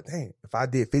 and I was like, dang, if I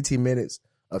did 15 minutes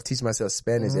of teaching myself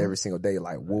Spanish every single day,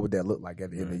 like, what would that look like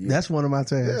at the end of the year? That's one of my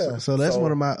tasks. Yeah. So that's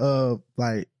one of my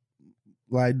like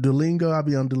Duolingo. I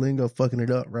be on Duolingo fucking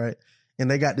it up, right? And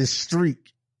they got this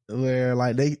streak where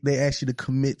like they ask you to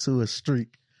commit to a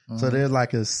streak. So there's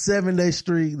like a 7-day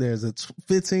streak. There's a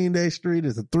 15-day streak.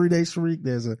 There's a 3-day streak.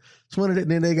 There's a 20-day.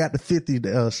 Then they got the 50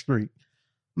 streak.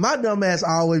 My dumb ass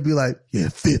always be like, yeah,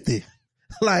 50.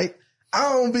 Like,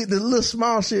 I don't be the little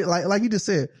small shit. Like you just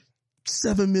said,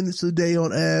 7 minutes a day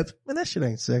on abs. Man, that shit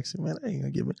ain't sexy, man. I ain't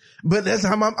gonna give it. But that's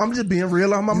how I'm just being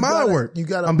real how my mind work.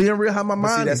 I'm being real how my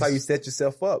mind that's is. how you set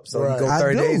yourself up. So you go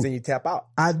 30 days and you tap out.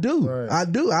 I do. Right. I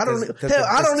do. I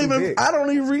don't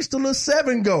even reach the little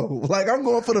 7 goal. Like I'm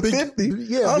going for the 50.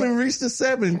 Yeah, I don't even reach the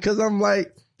 7 because I'm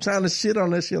like trying to shit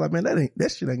on that shit. Like, man,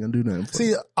 that shit ain't gonna do nothing.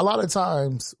 See, a lot of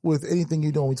times with anything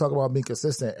you do, when we talk about being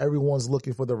consistent, everyone's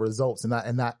looking for the results and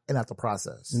not the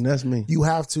process. And that's me. You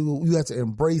have to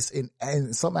embrace and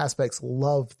in some aspects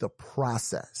love the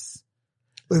process.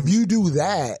 If you do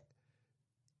that,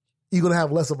 you're going to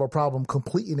have less of a problem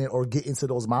completing it or getting to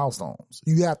those milestones.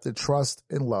 You have to trust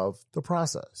and love the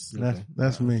process.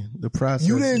 That's me. The process.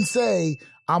 You didn't say,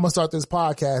 I'm going to start this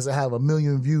podcast and have 1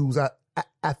 million views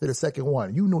after the second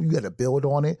one. You know, you got to build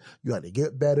on it. You got to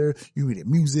get better. You needed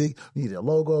music. You needed a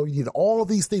logo. You needed all of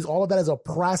these things. All of that is a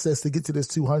process to get to this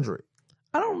 200.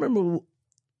 I don't remember,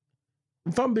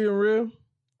 if I'm being real,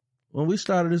 when we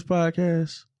started this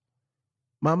podcast,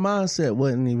 my mindset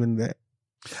wasn't even that.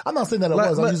 I'm not saying that it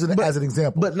was. I'm using it as an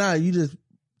example. But now you just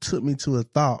took me to a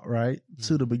thought, right?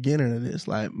 To the beginning of this.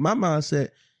 Like my mindset,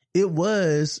 it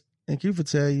was, and Keith will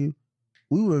tell you,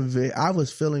 I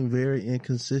was feeling very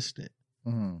inconsistent.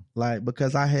 Mm-hmm. Like,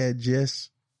 because I had just,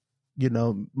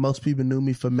 most people knew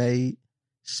me for Made.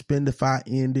 Spendify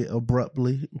ended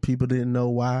abruptly. People didn't know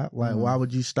why. Like, why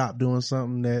would you stop doing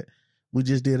something that we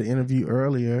just did an interview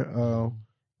earlier?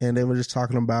 And they were just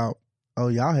talking about,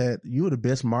 you were the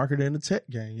best marketer in the tech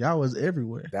game. Y'all was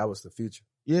everywhere. That was the future.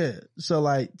 Yeah. So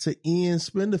like to end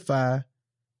Spendify,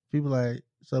 people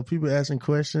asking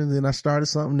questions, and I started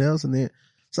something else, and then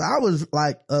so I was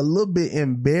like a little bit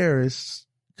embarrassed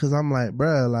because I'm like,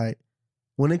 bruh, like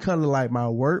when it comes to like my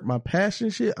work, my passion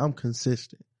shit, I'm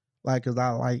consistent. Like, cause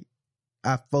I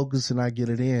focus and I get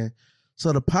it in.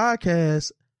 So the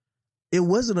podcast, it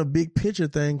wasn't a big picture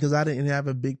thing because I didn't have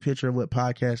a big picture of what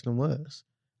podcasting was.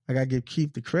 I gotta give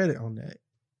Keith the credit on that.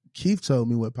 Keith told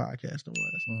me what podcasting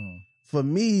was. Mm. For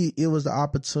me, it was the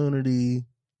opportunity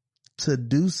to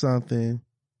do something,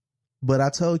 but I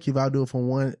told Keith I'll do it for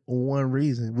one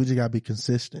reason. We just gotta be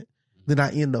consistent. Then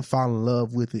I end up falling in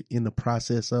love with it in the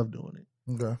process of doing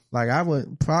it. Okay. Like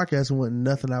podcasting wasn't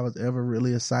nothing I was ever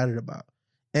really excited about.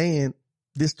 And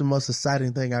this is the most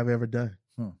exciting thing I've ever done.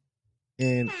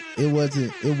 And it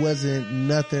wasn't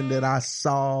nothing that I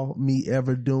saw me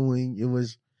ever doing. It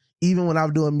was, even when I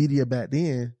was doing media back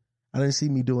then, I didn't see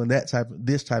me doing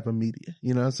this type of media.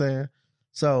 You know what I'm saying?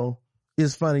 So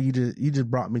it's funny you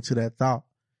just brought me to that thought.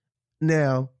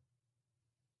 Now,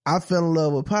 I fell in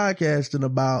love with podcasting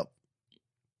about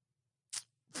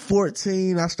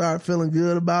 14. I started feeling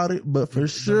good about it, but for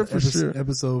sure.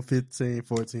 Episode 15,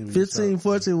 14. 15,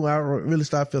 14, when I really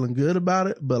started feeling good about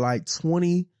it, but like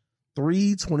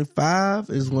 23, 25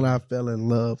 is when I fell in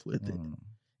love with it.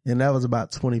 And that was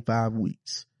about 25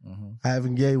 weeks. I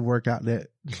haven't gave workout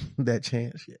that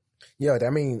chance yet. Yeah, I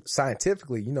mean,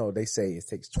 scientifically, they say it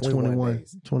takes 21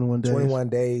 days. 21 days. 21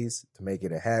 days to make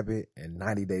it a habit and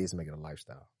 90 days to make it a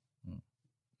lifestyle.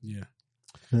 Yeah.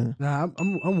 Nah,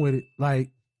 I'm with it.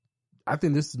 Like, I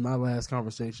think this is my last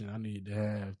conversation I need to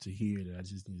have to hear that I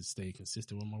just need to stay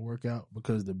consistent with my workout,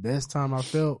 because the best time I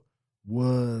felt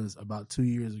was about 2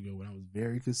 years ago when I was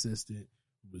very consistent,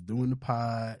 was doing the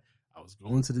pod, I was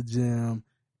going to the gym,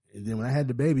 and then when I had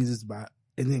the babies, and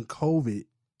then COVID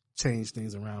changed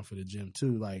things around for the gym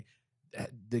too. Like,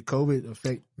 did COVID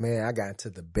affect? Man, I got into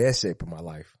the best shape of my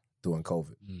life during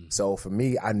COVID. So for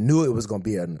me, I knew it was going to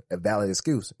be a valid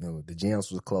excuse. The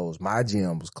gyms was closed. My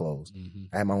gym was closed.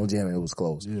 I had my own gym and it was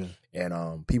closed. Yeah.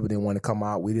 And people didn't want to come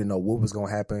out. We didn't know what was going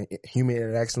to happen. Human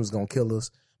interaction was going to kill us.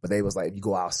 But they was like, if you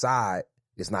go outside,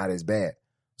 it's not as bad.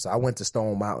 So I went to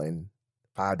Stone Mountain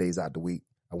 5 days out the week.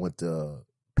 I went to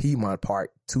Piedmont Park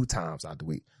 2 times out the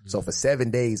week. So for 7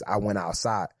 days, I went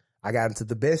outside. I got into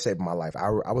the best shape of my life.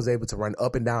 I was able to run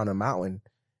up and down the mountain,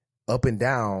 up and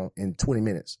down in 20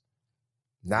 minutes.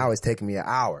 Now it's taking me an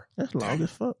hour. That's long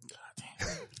as fuck.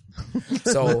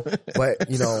 So, but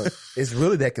it's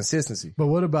really that consistency. But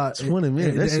what about 20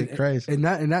 minutes? That shit crazy. And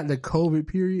not the COVID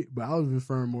period, but I was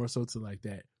referring more so to like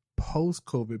that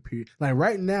post-COVID period. Like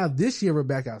right now, this year we're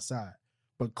back outside,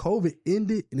 but COVID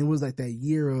ended and it was like that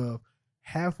year of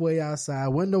halfway outside.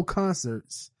 Wasn't no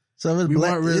concerts. Some of it's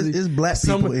black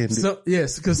people in it.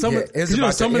 Yes, because some of the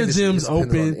gyms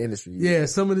open. Yeah,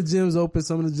 some of the gyms open,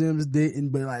 some of the gyms didn't.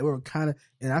 But like we were kind of,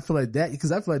 and I feel like that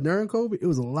because I feel like during COVID, it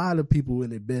was a lot of people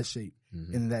in their best shape.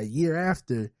 And that year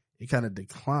after, it kind of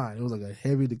declined. It was like a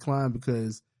heavy decline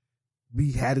because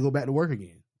we had to go back to work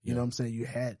again. You know what I'm saying? You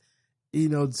had,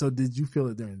 so did you feel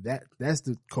it during that? That's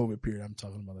the COVID period I'm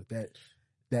talking about, like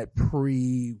that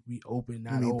we open,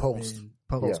 not open.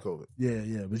 Post-COVID.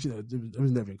 Yeah. But it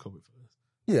was never in COVID for us.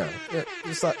 Yeah.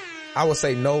 It's like, I would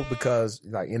say no because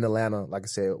like in Atlanta, like I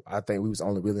said, I think we was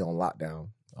only really on lockdown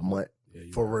a month.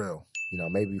 For real.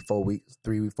 Maybe 4 weeks,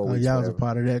 3 weeks, 4 weeks. Y'all was a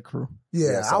part of that crew.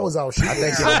 Yeah, so I was out shooting. I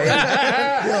think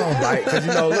right? Because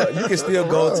look, you can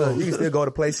still go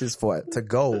to places to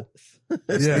go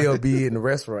and still be in the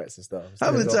restaurants and stuff.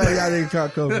 How many times y'all didn't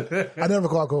caught COVID? I never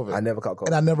caught COVID. I never caught COVID.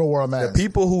 And I never wore a mask. The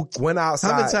people who went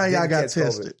outside. How many times y'all got didn't catch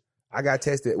tested? COVID. I got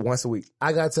tested once a week.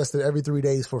 I got tested every 3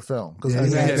 days for film. Cause So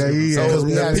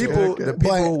the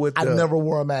people with I never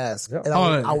wore a mask. And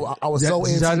I was so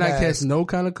into Did y'all not masks. catch no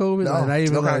kind of COVID? No. Like, not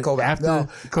even No kind of COVID. after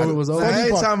COVID was over? I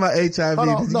ain't talking about HIV. Hold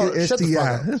on, You get shut the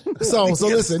STI. fuck up. So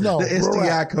listen, no. The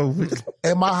STI COVID.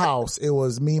 At my house, it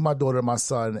was me, my daughter, my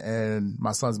son, and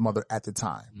my son's mother at the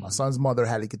time. My son's mother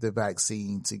had to get the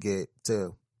vaccine to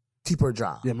keep her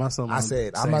job. Yeah, my son. I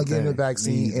said, I'm not getting the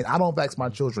vaccine, and I don't vax my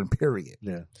children, period.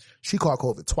 Yeah. She caught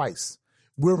COVID twice.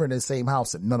 We were in the same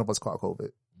house, and none of us caught COVID.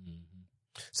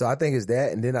 So I think it's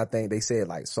that, and then I think they said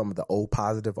like some of the O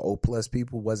positive, O plus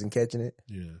people wasn't catching it.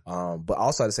 Yeah. But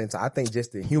also at the same time, I think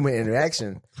just the human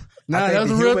interaction. Nah, that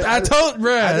was real. I told,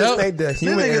 bruh. I just think the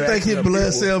human Nigga think interaction his of blood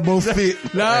people- cell both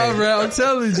fit. Nah, bro, I'm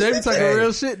telling you, Jamie talking Hey,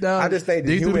 real shit, dog. I just think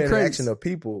the Dig through human crates. interaction of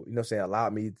people,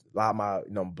 allowed my,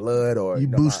 blood or You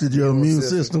my boosted your immune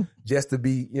system. just to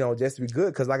be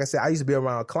good. Cause like I said, I used to be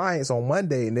around clients on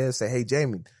Monday and they'll say, "Hey,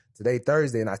 Jamie, today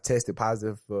Thursday," and I tested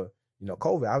positive for,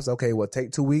 COVID. I was okay. Well,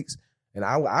 take 2 weeks and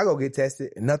I go get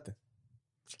tested and nothing.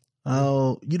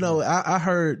 Oh, I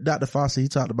heard Dr. Fossey, he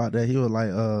talked about that. He was like,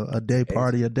 a day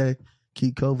party a day,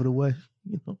 keep COVID away.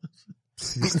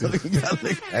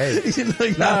 Hey,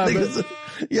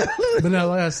 But now,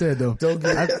 like I said though, Don't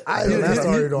get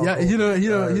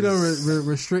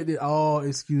restricted all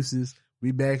excuses.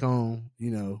 We back on, we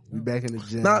back in the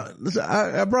gym. Now, listen,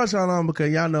 I brought y'all on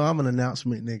because y'all know I'm an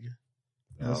announcement nigga.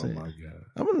 You know what I'm Oh saying? my god,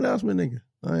 I'm an announcement nigga.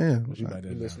 I am. what you about to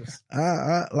do?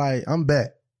 I'm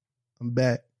back. I'm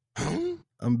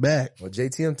back. well,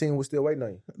 JTM team was still waiting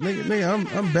on you.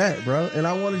 Nigga, I'm back, bro. And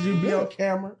I wanted you to be on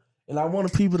camera. And I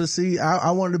wanted people to see.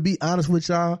 I wanted to be honest with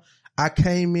y'all. I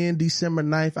came in December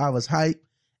 9th. I was hyped.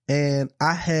 And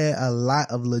I had a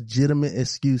lot of legitimate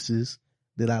excuses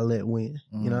that I let win.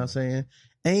 You know what I'm saying?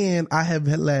 And I have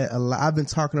had I've been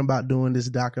talking about doing this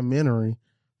documentary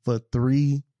for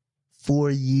 3-4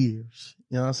 years.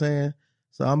 You know what I'm saying?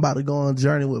 So I'm about to go on a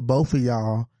journey with both of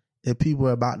y'all. And people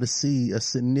are about to see a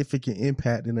significant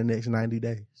impact in the next 90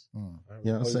 days. You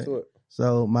know what I'm saying?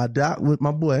 So my doc with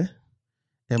my boy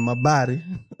and my body,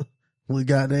 we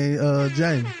got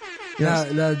Jamie.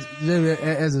 Now, Jamie,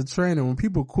 as a trainer, when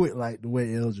people quit like the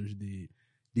way Eldridge did,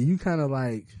 do you kind of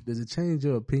does it change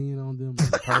your opinion on them as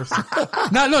a person?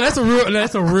 No, that's a real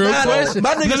question.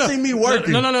 My nigga see me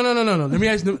working. No.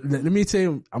 Let me tell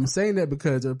you, I'm saying that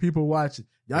because there are people watching.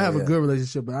 Y'all have a good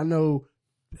relationship, but I know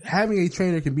having a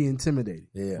trainer can be intimidating,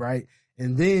 right?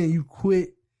 And then you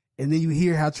quit, and then you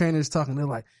hear how trainers talking. They're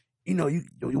like, you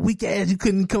weak ass, you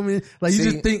couldn't come in. Like, you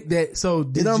just think that. So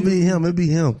It don't be him. It be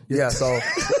him. Yeah, so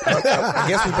I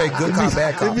guess we play good cop,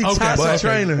 bad cop. It be toxic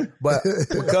trainer. But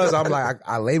because I'm like,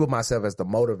 I label myself as the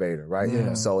motivator, right?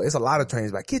 Yeah. So it's a lot of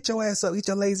trainers like, get your ass up, get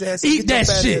your lazy ass up, Eat get your that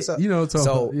fat shit. ass up. You know what I'm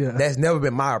talking about. Yeah. That's never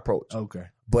been my approach. Okay.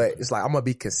 But it's like, I'm going to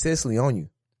be consistently on you.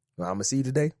 I'm going to see you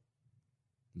today.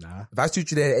 Nah. If I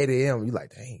shoot you there at 8 a.m., you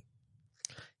like, dang.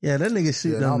 Yeah, that nigga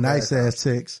shoot them I'm nice bad ass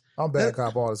texts. I'm bad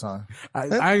cop all the time. I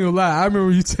ain't gonna lie. I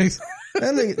remember you text.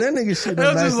 That nigga shoot I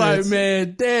them was nice just like, ass.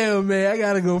 man, damn, man, I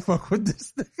gotta go fuck with this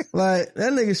thing. Like,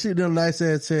 that nigga shoot them nice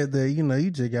ass text that,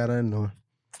 you just gotta ignore.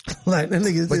 Like, that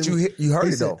nigga. But you heard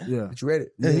he it though. Yeah. But you read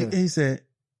it. And he said,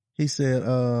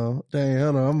 dang,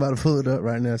 hold on, I'm about to pull it up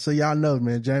right now. So y'all know,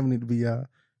 man, Jamie need to be y'all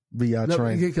No,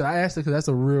 trainer. because I asked it because that's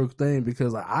a real thing.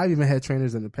 Because I've even had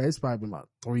trainers in the past. It's probably been about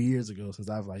 3 years ago since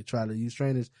I've tried to use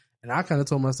trainers, and I kind of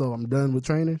told myself I'm done with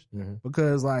trainers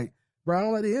because bro, I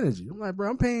don't like the energy. I'm like, bro,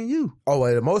 I'm paying you. Oh,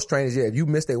 well, the most trainers, if you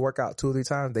miss their workout 2 or 3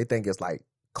 times, they think it's like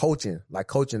coaching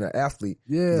an athlete.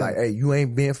 Yeah. Like, hey, you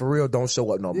ain't being for real, don't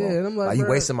show up no more. Yeah, and I'm like, you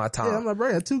bro, wasting my time. Yeah, I'm like, bro,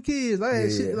 I got 2 kids. I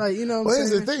had shit, you know what Well, I'm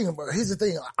saying? here's the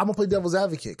thing. I'm gonna play devil's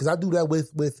advocate because I do that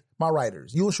with my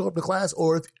writers. You'll show up to class,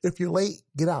 or if you're late,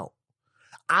 get out.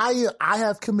 I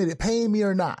have committed, paying me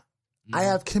or not, I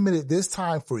have committed this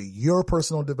time for your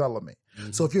personal development.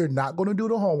 So if you're not going to do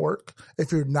the homework,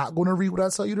 if you're not going to read what I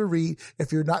tell you to read,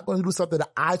 if you're not going to do something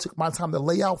that I took my time to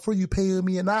lay out for you, paying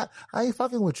me or not, I ain't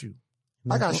fucking with you.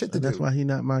 I got shit to do. That's why he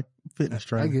not my fitness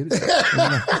trainer. I get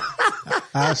it.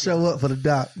 I'll show up for the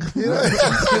doc.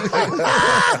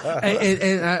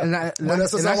 And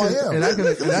I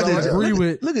can agree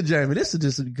with. Look at Jamie. This is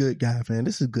just a good guy, man.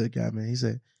 This is a good guy, man. He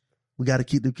said, we got to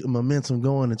keep the momentum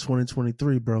going in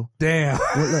 2023, bro. Damn.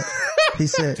 Well, look, he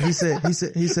said,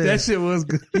 that shit was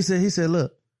good. He said,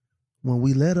 look, when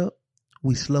we let up,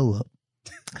 we slow up.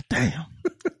 Damn.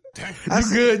 You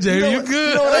good, Jamie. You good.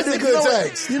 You know what? That's a good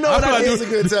text. You know what I did? That's a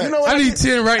good text. You know what I need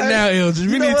 10 right now,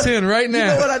 Eldridge. We need 10 right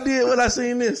now. You know what I did when I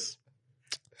seen this?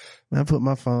 Man, I put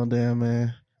my phone down,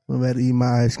 man. Went back to eat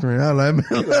my ice cream. I was like, man.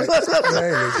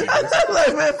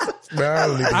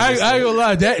 I ain't gonna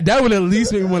lie. That would at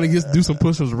least make me want to do some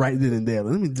push-ups right then and there.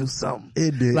 Let me do something.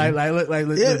 It did.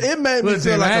 It made me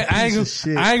feel like a piece of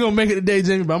shit. I ain't gonna make it today,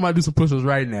 Jamie, but I'm gonna do some push-ups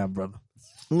right now, brother.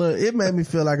 Look, it made me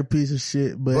feel like a piece of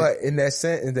shit, but in that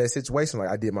situation, like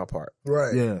I did my part.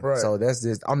 Right. Yeah. Right. So that's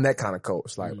just, I'm that kind of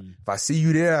coach. Like if I see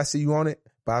you there, I see you on it.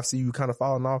 But I see you kind of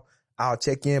falling off, I'll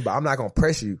check in, but I'm not gonna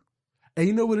press you. And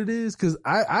you know what it is? Cause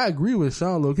I agree with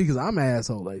Sean low-key, cause I'm an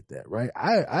asshole like that, right?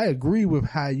 I agree with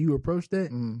how you approach that.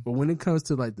 But when it comes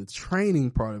to like the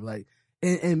training part of like,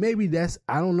 and maybe that's,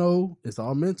 I don't know, it's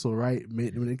all mental, right?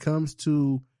 When it comes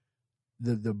to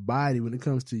the body, when it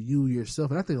comes to you yourself,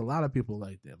 and I think a lot of people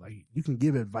like that. Like you can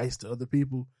give advice to other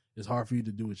people, it's hard for you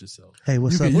to do it yourself. Hey,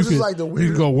 what's up? You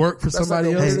can go work for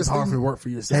somebody else. It's hard for you to work for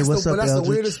yourself. Hey, what's up, But that's the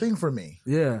Eldridge? weirdest thing for me.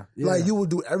 Yeah. Like you will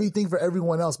do everything for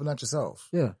everyone else, but not yourself.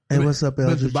 Yeah. Hey, what's up,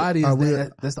 Eldridge? But the body is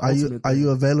that's the ultimate Are thing. you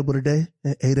available today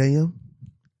at 8 a.m.?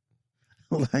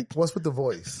 Like, What's with the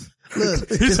voice? look,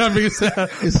 He's trying to make it sound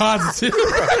positive,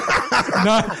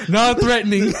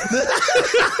 non-threatening.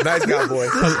 Nice guy, boy.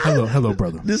 Hello,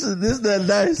 brother. this that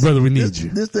nice. Brother, we need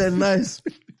you. This that nice.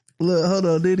 Look, hold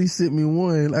on. Then he sent me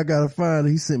one. I gotta find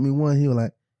it. He sent me one. He was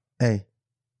like, hey,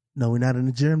 no, we're not in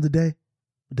the gym today,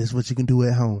 but this is what you can do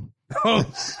at home. Oh,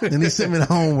 And he sent me the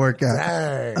home workout.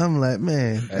 Dang. I'm like,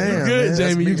 man, damn, you good, man.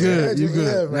 Jamie? You good? You Yeah,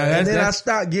 good? man. Now, And then I that's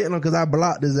stopped getting him because I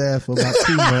blocked his ass for about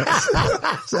 2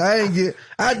 months. So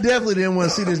I definitely didn't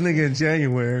want to see this nigga in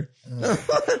January.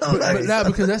 but now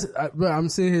because but I'm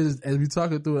sitting here as we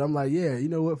talking through it. I'm like, yeah, you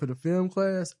know what? For the film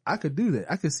class, I could do that.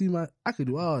 I could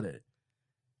do all that.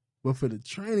 But for the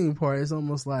training part, it's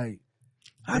almost like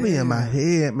I be in my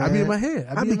head, man. I be in my head.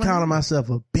 I be calling myself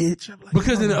a bitch. I'm like,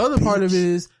 Because then the I'm a other part of it bitch.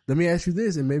 is, let me ask you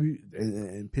this, and maybe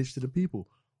and pitch to the people: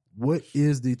 what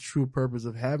is the true purpose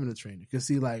of having a trainer? Because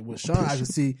see, like with Sean, I can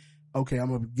see, okay,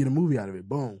 I'm gonna get a movie out of it,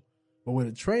 boom. But with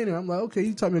a trainer, I'm like, okay,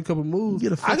 you taught me a couple moves.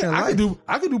 Get a fucking I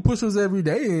can do push-ups every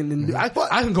day, and I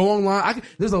can go online.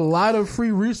 There's a lot of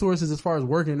free resources as far as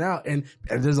working out, and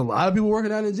there's a lot of people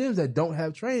working out in gyms that don't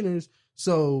have trainers.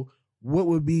 So what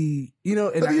would be, you know?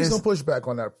 And Let me use some pushback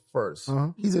on that first.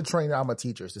 Uh-huh. He's a trainer. I'm a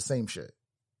teacher. It's the same shit.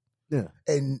 Yeah.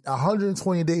 In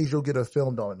 120 days, you'll get a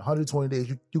film done. In 120 days,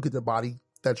 you get the body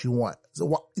that you want.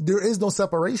 So there is no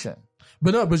separation.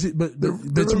 But no, but you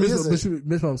really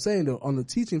miss what I'm saying though. On the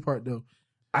teaching part though,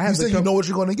 I have You say you know what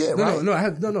you're going to get, right? No, I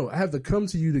have to come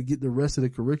to you to get the rest of the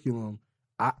curriculum.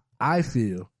 I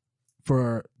feel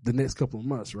for the next couple of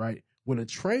months, right? With a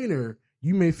trainer,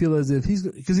 you may feel as if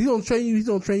because he's gonna train you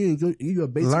and give you a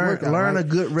basic workout. Learn right? a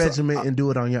good regimen and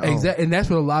do it on your own. Exactly, and that's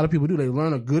what a lot of people do. They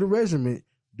learn a good regimen,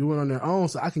 do it on their own,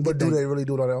 so I can. But do they really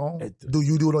do it on their own? Do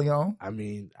you do it on your own? I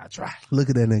mean, I try.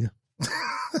 Look at that nigga.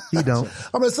 He don't.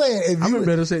 I'm just saying,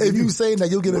 if you saying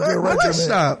that you'll get a good regimen.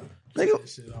 Stop. Nigga.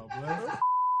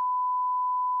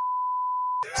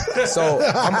 So,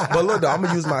 but look though, I'm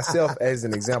gonna use myself as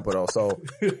an example though. So,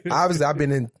 obviously, I've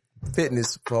been in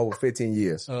fitness for over 15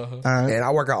 years, All right. and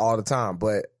I work out all the time.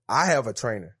 But I have a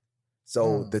trainer,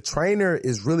 so the trainer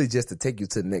is really just to take you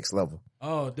to the next level.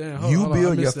 Oh damn! You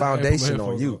build your foundation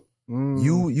on you.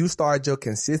 You start your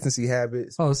consistency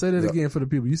habits. Oh, say that again for the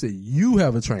people. You say you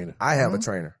have a trainer. I have a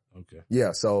trainer. Okay.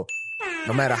 Yeah. So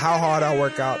no matter how hard I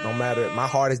work out, no matter my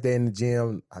hardest day in the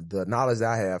gym, the knowledge that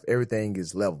I have, everything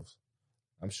is levels.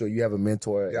 I'm sure you have a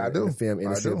mentor I in do. the film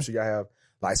industry. I do. I'm sure you have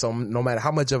like, so no matter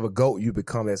how much of a GOAT you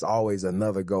become, there's always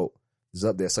another GOAT is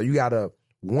up there. So you gotta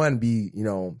be,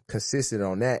 consistent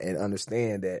on that and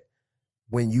understand that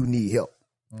when you need help.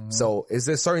 So is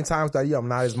there certain times that I'm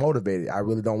not as motivated? I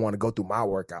really don't want to go through my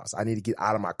workouts. I need to get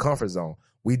out of my comfort zone.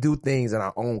 We do things in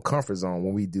our own comfort zone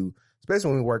when we do,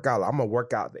 especially when we work out. I'm gonna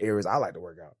work out the areas I like to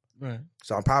work out. Right.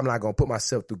 So I'm probably not gonna put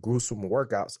myself through gruesome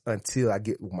workouts until I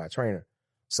get with my trainer.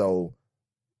 So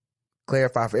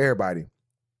clarify for everybody.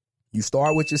 You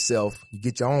start with yourself. You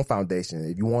get your own foundation.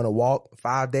 If you want to walk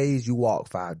 5 days, you walk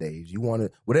 5 days. You want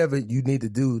to, whatever you need to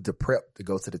do to prep to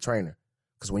go to the trainer.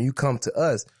 Because when you come to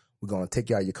us, we're going to take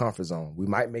you out of your comfort zone. We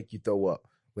might make you throw up.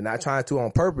 We're not trying to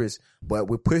on purpose, but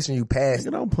we're pushing you past.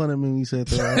 Nigga, don't pun at me when you said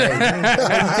that.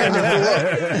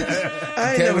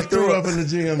 I ain't never threw up in the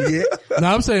gym yet. No,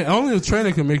 I'm saying only a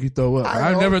trainer can make you throw up.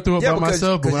 I never threw up by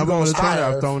myself, but when I'm on the trainer,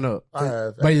 I've thrown up. I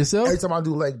have. By yourself? Every time I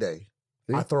do leg day,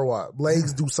 I throw up.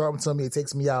 Legs do something to me. It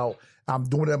takes me out. I'm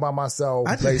doing it by myself.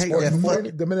 I just hate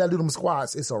that The minute I do them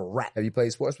squats, it's a wrap. Have you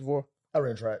played sports before? I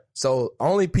ran track. So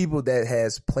only people that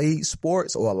has played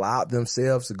sports or allowed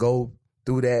themselves to go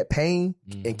through that pain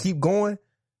and keep going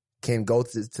can go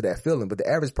to that feeling. But the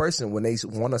average person, when they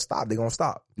want to stop, they're going to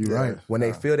stop. You're right. When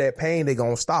they feel that pain, they're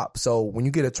going to stop. So when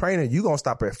you get a trainer, you're going to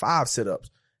stop at 5 sit-ups.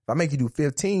 If I make you do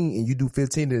 15 and you do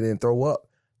 15 and then throw up,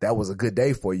 that was a good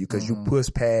day for you because you push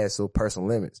past those personal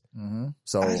limits.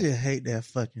 So I just hate that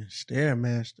fucking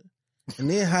Stairmaster. And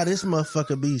then how this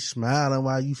motherfucker be smiling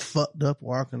while you fucked up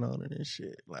walking on it and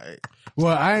shit. Like,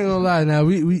 well, I ain't gonna lie. Now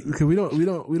we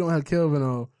don't have Kelvin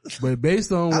on, but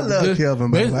based on what I love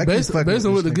Kelvin, man. Based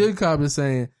on what the good cop is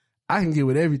saying, I can get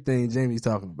with everything Jamie's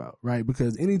talking about, right?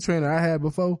 Because any trainer I had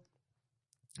before,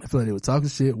 I feel like they were talking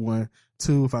shit. 1,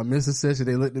 2, if I missed a session,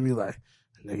 they looked at me like,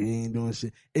 nigga, you ain't doing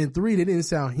shit. And 3, they didn't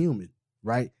sound human,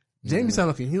 right? Jamie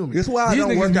sounded like a human. That's why I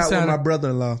don't work out with my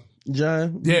brother-in-law.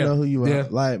 John, you know who you are. Yeah.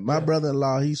 Like, my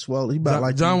brother-in-law, he swole. He about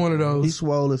like John, one of those. He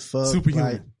swole as fuck.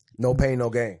 Superhuman. Like, no pain, no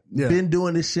gain. Yeah. Been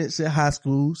doing this shit since high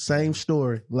school. Same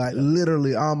story. Like,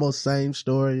 literally almost same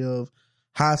story of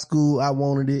high school. I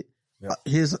wanted it.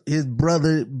 His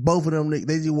brother, both of them, they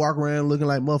just walk around looking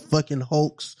like motherfucking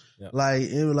Hulks. Like,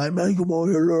 it was like, man, come on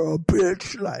here, little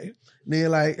bitch. Like, then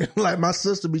like my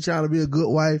sister be trying to be a good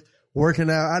wife. Working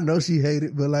out, I know she hate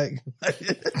it, but like,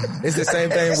 it's the same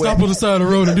thing. Stop on the side of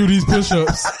the road and do these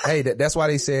push-ups. Hey, that's why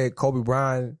they said Kobe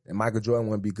Bryant and Michael Jordan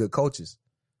wouldn't be good coaches.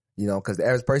 You know, because the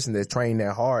average person that's trained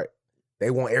that hard,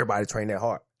 they want everybody to train that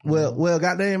hard. Well,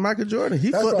 goddamn Michael Jordan,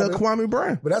 he fucked up Kwame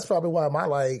Bryant. But that's probably why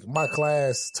my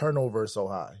class turnover is so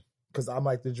high. Because I'm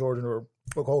like the Jordan or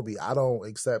Kobe. I don't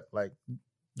accept like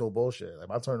no bullshit. Like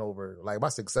my turnover, like my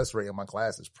success rate in my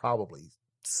class is probably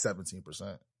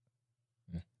 17%.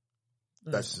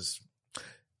 That's just,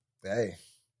 hey.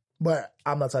 But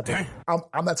I'm that type of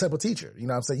I'm that type of teacher. You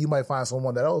know what I'm saying? You might find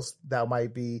someone else that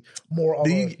might be more on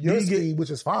your speed,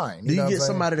 which is fine. Do you get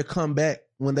somebody to come back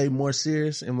when they more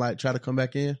serious and like try to come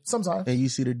back in? Sometimes. And you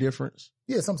see the difference?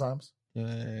 Yeah, sometimes.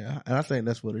 Yeah, and I think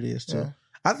that's what it is too. Yeah.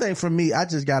 I think for me, I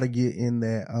just got to get in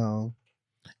that.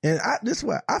 And this is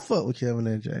why I fuck with Kevin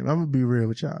and James. I'm gonna be real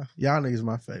with y'all. Y'all niggas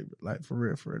my favorite. Like for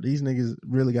real. These niggas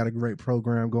really got a great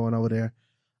program going over there.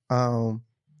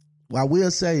 I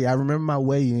will say, I remember my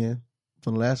weigh-in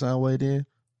from the last time I weighed in.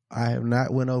 I have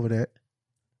not went over that.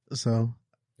 So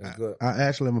That's good. I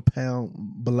actually am a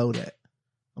pound below that.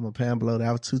 I'm a pound below that.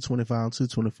 I was 225, I'm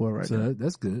 224 right now.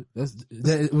 That's good.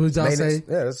 That would y'all say?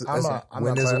 Yeah,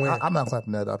 I'm not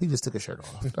clapping that up. He just took his shirt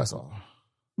off. That's all.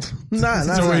 Nah.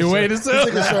 So you weighed himself? He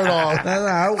took his shirt off.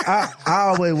 I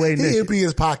always weigh He naked. empty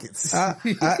his pockets.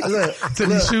 Look, Took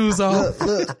his shoes off.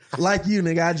 Look, like you,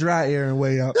 nigga, I dry air and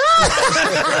weigh up.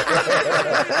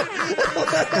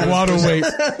 Water weight.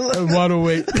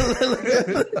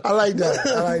 I like that.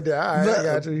 All right, I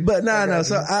got you. But no.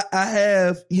 So I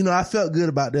have, I felt good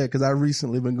about that because I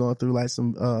recently been going through like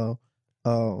some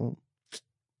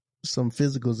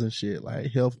physicals and shit,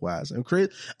 like health wise. And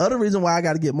other reason why I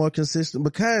got to get more consistent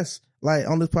because like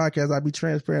on this podcast, I be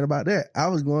transparent about that. I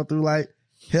was going through like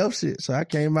health shit. So I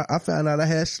found out I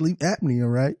had sleep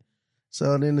apnea, right?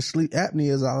 So then the sleep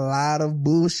apnea is a lot of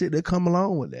bullshit that come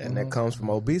along with that. And that comes from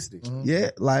obesity.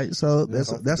 Yeah. Like, so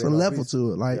that's a level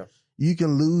to it. Like you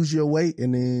can lose your weight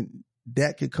and then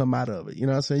that could come out of it. You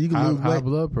know what I'm saying? You can lose high weight.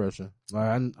 blood pressure.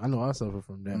 Like I know I suffer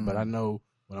from that, but I know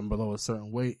when I'm below a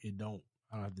certain weight, I don't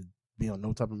have to be on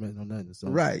no type of meds, no nothing. So.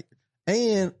 Right.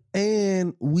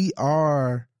 And we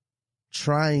are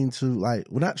trying to like,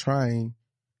 we're not trying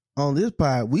on this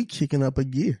pod, we kicking up a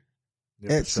gear.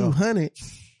 At 200,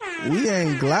 we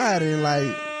ain't gliding,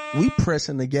 like we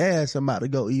pressing the gas. I'm about to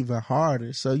go even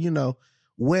harder. So,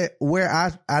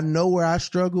 where I know where I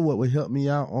struggle, what would help me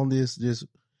out on this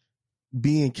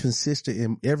being consistent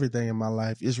in everything in my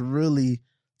life is really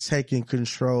taking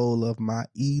control of my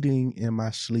eating and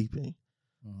my sleeping.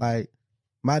 Like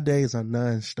my days are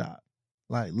nonstop.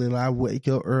 Like literally I wake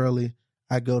up early,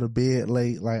 I go to bed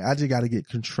late. Like I just got to get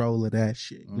control of that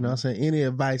shit. You know what I'm saying? Any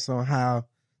advice on how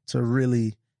to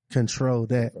really control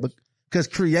that? Because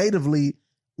creatively,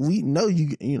 we know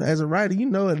you as a writer,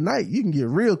 at night you can get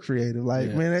real creative.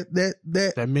 Like man,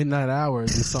 that midnight hour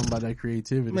is just something about that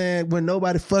creativity. Man, when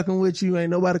nobody fucking with you, ain't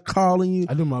nobody calling you.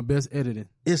 I do my best editing.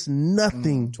 It's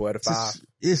nothing. 12 to 5.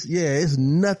 It's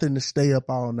nothing to stay up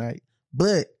all night.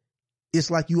 But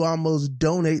it's like you almost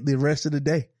donate the rest of the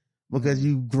day because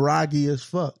you groggy as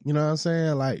fuck. You know what I'm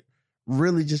saying? Like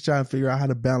really just trying to figure out how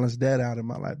to balance that out in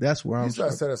my life. That's where I'm You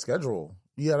gotta set a schedule.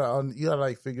 You gotta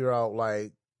like figure out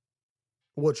like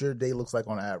what your day looks like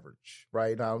on average,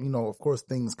 right? Now, of course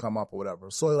things come up or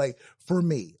whatever. So like for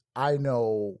me, I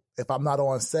know if I'm not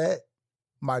on set,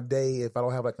 my day, if I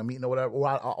don't have like a meeting or whatever,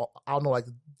 or I'll know like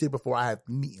the day before I have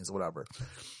meetings or whatever.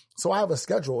 So I have a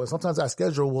schedule, and sometimes that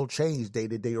schedule will change day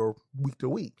to day or week to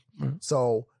week. Mm-hmm.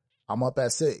 So I'm up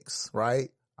at 6, right?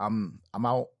 I'm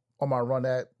out on my run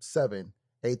at 7,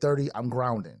 8:30. I'm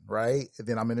grounding, right? And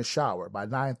then I'm in the shower. By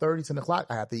 9:30, 10 o'clock,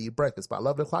 I have to eat breakfast. By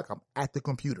 11 o'clock, I'm at the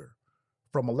computer.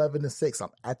 From 11 to 6, I'm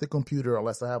at the computer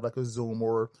unless I have like a Zoom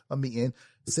or a meeting.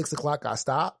 6 o'clock, I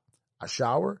stop, I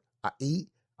shower, I eat,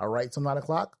 I write till 9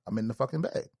 o'clock, I'm in the fucking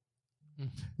bed.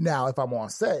 Now, if I'm on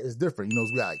set, it's different.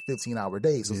 We got like 15-hour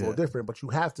days, so it's a little different. But you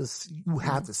have to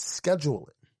schedule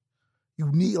it.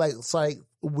 You need it's like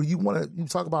when you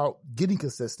talk about getting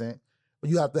consistent,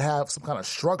 you have to have some kind of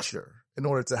structure in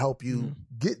order to help you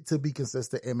get to be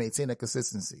consistent and maintain that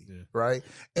consistency, right?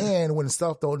 And when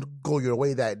stuff don't go your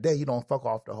way that day, you don't fuck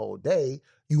off the whole day.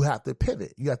 You have to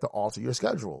pivot. You have to alter your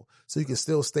schedule so you can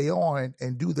still stay on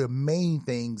and do the main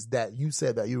things that you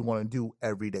said that you want to do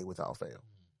every day without fail.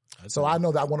 So I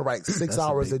know that I want to write 6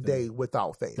 hours a day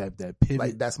without fail. That pivot.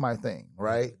 Like that's my thing,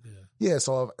 right? Yeah.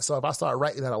 So if I start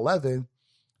writing at 11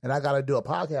 and I got to do a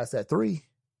podcast at 3,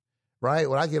 right?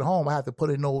 When I get home, I have to put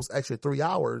in those extra 3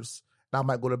 hours. And I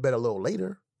might go to bed a little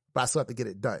later, but I still have to get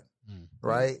it done,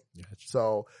 right? Gotcha.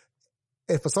 So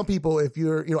if for some people, if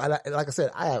you're, like I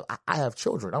said, I have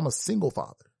children. I'm a single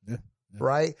father,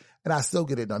 right? And I still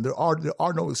get it done. There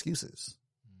are no excuses,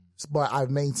 but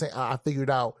I figured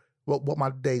out what my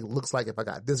day looks like if I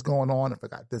got this going on, if I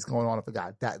got this going on, if I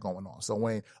got that going on. So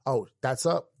when, that's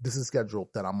up, this is the schedule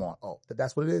that I'm on. Oh,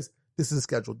 that's what it is. This is the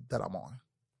schedule that I'm on.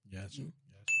 Gotcha.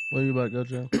 Where you about to go,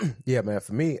 Joe? Yeah, man.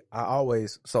 For me,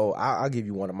 I'll give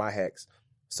you one of my hacks.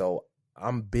 So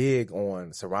I'm big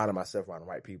on surrounding myself around the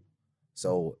right people.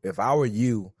 So if I were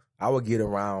you, I would get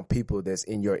around people that's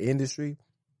in your industry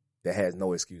that has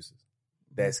no excuses,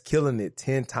 that's killing it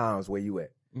 10 times where you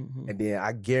at. Mm-hmm. And then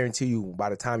I guarantee you, by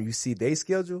the time you see their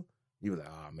schedule, you're like,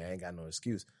 oh man, I ain't got no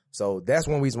excuse. So that's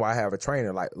one reason why I have a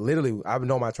trainer. Like literally, I've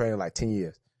known my trainer like 10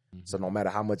 years. Mm-hmm. So no matter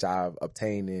how much I've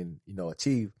obtained and,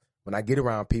 achieved, when I get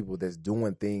around people that's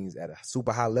doing things at a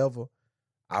super high level,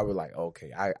 I was like,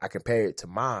 okay, I compare it to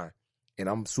mine, and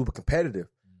I'm super competitive.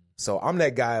 So I'm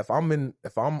that guy. If I'm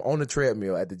on the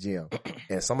treadmill at the gym,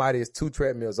 and somebody is 2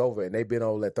 treadmills over, and they've been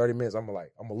over like 30 minutes, I'm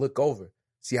gonna look over,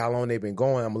 see how long they've been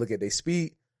going. I'm gonna look at their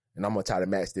speed, and I'm gonna try to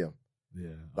match them.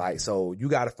 Yeah. So you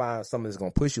got to find something that's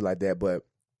gonna push you like that. But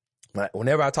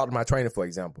whenever I talk to my trainer, for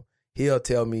example, he'll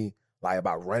tell me like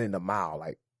about running a mile.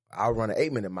 Like I'll run an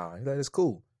 8-minute mile. He's like, that's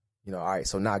cool. All right,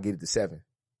 so now get it to 7.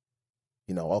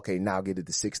 Okay, now get it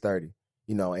to 6:30.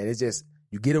 And it's just,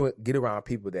 you get around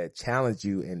people that challenge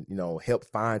you and, help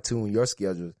fine tune your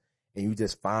schedules, and you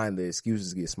just find the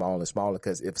excuses get smaller and smaller.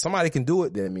 Because if somebody can do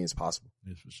it, then it means it's possible.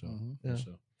 Yes, for sure. Mm-hmm. Yeah. For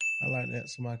sure. I like that.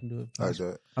 Somebody can do it. I like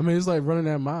that. I mean, it's like running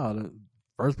that mile. The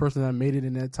first person that made it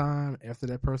in that time, after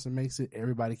that person makes it,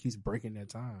 everybody keeps breaking that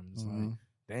time. It's like,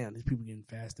 damn, these people getting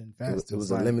faster and faster. It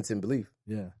was a limiting belief.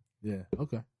 Yeah. Yeah.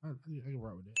 Okay. I can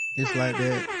rock with that. It's like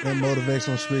that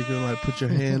motivational speaker, like put your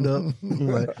hand up.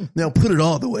 Like, now put it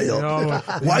all the way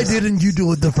up. Why didn't you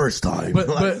do it the first time? But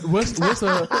what's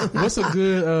a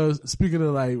good speaking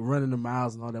of like running the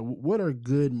miles and all that, what are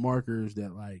good markers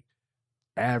that like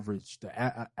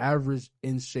average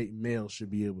in shape male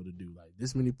should be able to do? Like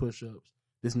this many push-ups,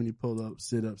 this many pull-ups,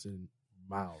 sit-ups, and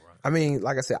mile run. I mean,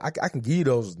 like I said, I can give you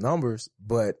those numbers,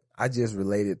 but I just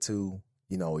relate it to,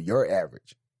 your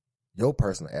average. Your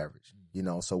personal average,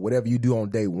 so whatever you do on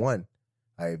day 1,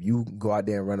 if you go out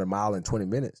there and run a mile in 20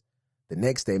 minutes, the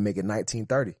next day make it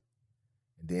 19:30,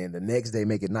 and then the next day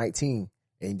make it 19,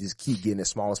 and you just keep getting it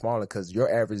smaller and smaller because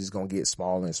your average is going to get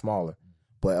smaller and smaller.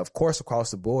 But of course,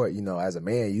 across the board, as a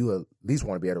man, you at least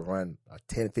want to be able to run a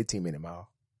 10, 15 minute mile.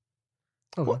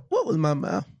 Okay. What was my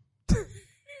mile?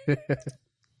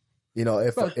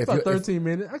 If about 13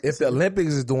 minutes, if the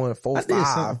Olympics is doing 4,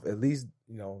 5, at least,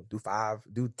 do 5,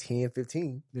 do 10,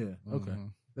 15. Yeah. Okay.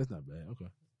 That's not bad.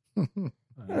 Okay.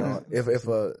 If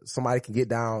somebody can get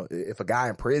down, if a guy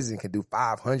in prison can do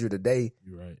 500 a day,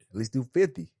 you're right. At least do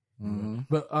 50. Mm-hmm.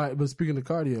 But all right. But speaking of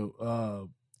cardio,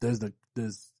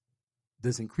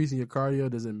 does increasing your cardio,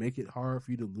 does it make it hard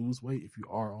for you to lose weight if you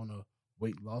are on a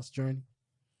weight loss journey?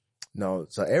 No.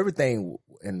 So everything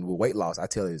with weight loss, I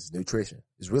tell you, is nutrition.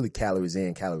 It's really calories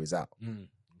in, calories out. Okay.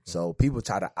 So people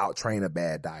try to out-train a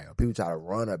bad diet. Or people try to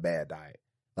run a bad diet.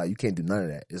 Like you can't do none of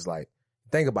that. It's like,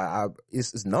 think about it,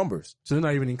 it's numbers. So they're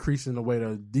not even increasing the weight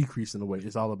or decreasing the weight.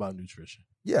 It's all about nutrition.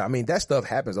 Yeah, I mean, that stuff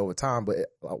happens over time, but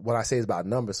what I say is about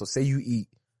numbers. So say you eat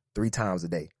 3 times a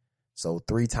day. So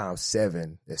 3 times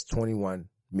 7, that's 21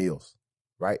 meals,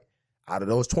 right? Out of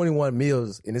those 21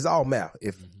 meals, and it's all math.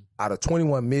 If out of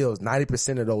 21 meals,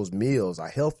 90% of those meals are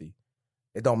healthy,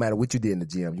 it don't matter what you did in the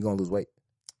gym, you're going to lose weight.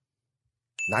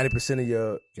 90% of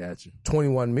your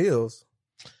 21 meals.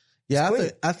 Yeah,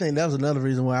 I think that was another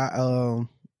reason why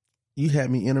you had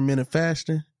me intermittent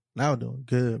fasting. And I was doing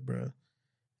good, bro.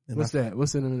 And What's that?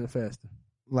 What's intermittent fasting?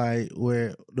 Like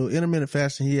where the intermittent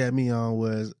fasting he had me on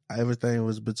was everything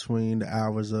was between the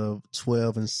hours of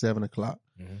 12 and 7 o'clock.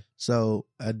 Mm-hmm. So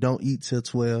I don't eat till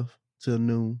 12, till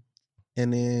noon.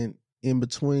 And then in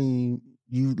between,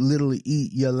 you literally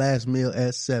eat your last meal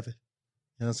at 7.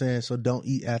 You know what I'm saying? So don't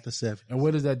eat after 7. And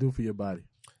what does that do for your body?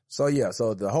 So yeah,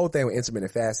 so the whole thing with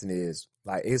intermittent fasting is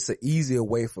like, it's an easier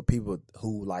way for people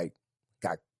who like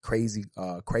got crazy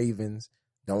cravings,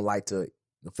 don't like to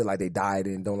feel like they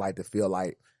dieting, don't like to feel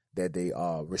like that they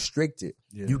restricted.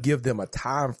 Yeah. You give them a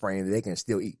time frame that they can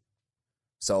still eat.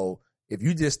 So if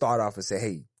you just start off and say,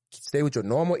 hey, stay with your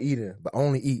normal eating, but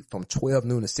only eat from 12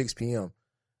 noon to 6 p.m.,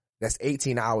 that's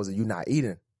 18 hours of you not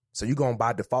eating. So you're going to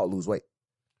by default lose weight.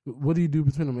 What do you do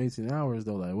between them 18 hours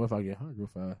though? Like, what if I get hungry?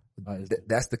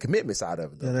 That's the commitment side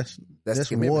of it. Though. Yeah, that's the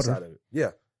commitment water. side of it.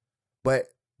 Yeah, but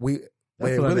when it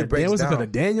really really breaks down, was it for the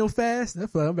Daniel fast?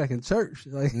 That's why I'm back in church.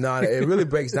 Like, no, it really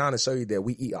breaks down to show you that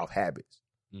we eat off habits.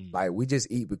 Like we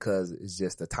just eat because it's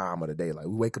just the time of the day. Like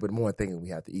we wake up in the morning thinking we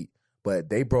have to eat, but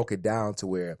they broke it down to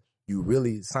where you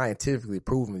really scientifically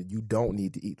proven that you don't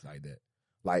need to eat like that.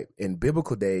 Like in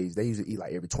biblical days, they usually eat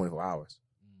like every 24 hours.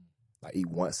 Like eat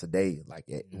once a day, like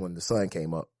when the sun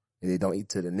came up, and they don't eat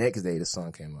till the next day the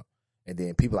sun came up. And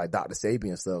then people like Dr. Sabi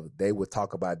and stuff, they would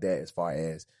talk about that as far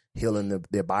as healing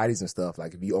their bodies and stuff.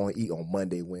 Like if you only eat on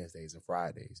Monday, Wednesdays, and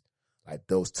Fridays, like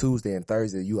those Tuesday and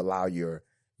Thursday, you allow your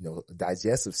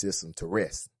digestive system to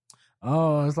rest.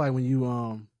 Oh, it's like when you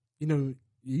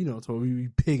so we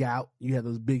pig out, you have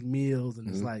those big meals, and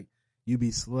it's like you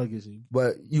be sluggish.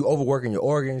 But you overworking your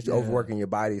organs, you overworking your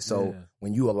body. So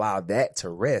when you allow that to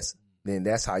rest, then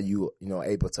that's how you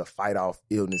able to fight off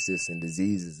illnesses and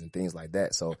diseases and things like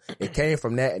that. So it came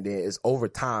from that, and then it's over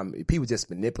time. People just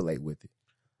manipulate with it.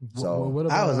 So what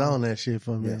about, I was on that shit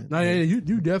for a minute. No, you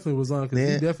definitely was on, because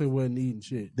you definitely wasn't eating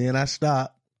shit. Then I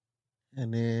stopped,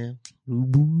 and then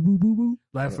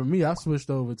like for me, I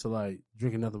switched over to like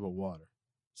drinking nothing but water.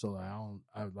 So like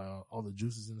I like all the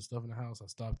juices and the stuff in the house. I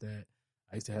stopped that.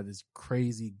 I used to have this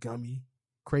crazy gummy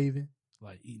craving,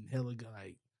 like eating hella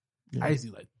like I used to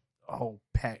eat like a whole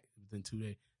pack within 2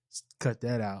 days. Cut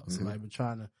that out. So I've been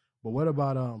trying to. But what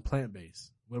about plant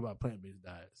based? What about plant based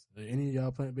diets? Are any of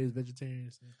y'all plant based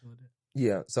vegetarians? Like that?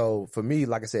 Yeah. So for me,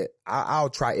 like I said, I'll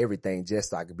try everything just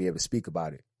so I can be able to speak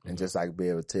about it and just so I can be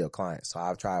able to tell clients. So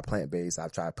I've tried plant based.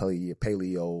 I've tried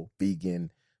paleo,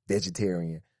 vegan,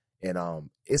 vegetarian, and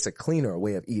it's a cleaner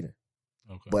way of eating.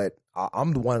 Okay. But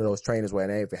I'm one of those trainers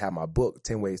where I even have my book,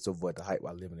 10 Ways to Avoid the Hype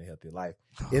While Living a Healthy Life.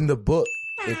 In the book,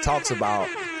 it talks about,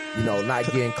 not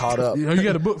getting caught up. You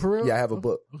got a book for real? Yeah, I have a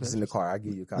book. Okay. It's in the car. I'll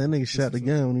give you a copy. That nigga shot the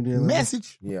gun when he did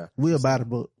message. Yeah. We'll buy the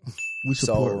book. We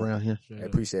support around here. I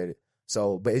appreciate it.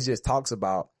 So, but it just talks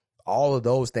about all of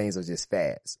those things are just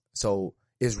fads. So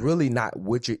it's really not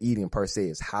what you're eating per se.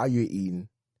 It's how you're eating,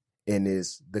 and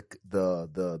is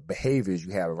the behaviors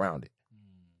you have around it.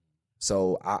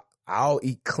 So I'll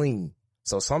eat clean.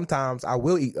 So sometimes I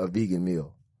will eat a vegan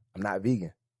meal. I'm not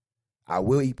vegan. I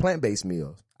will eat plant-based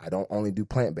meals. I don't only do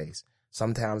plant-based.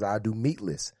 Sometimes I do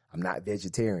meatless. I'm not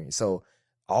vegetarian. So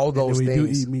all those things. You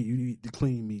do eat meat. You eat the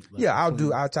clean meat. Like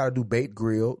I'll try to do baked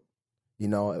grilled.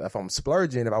 If I'm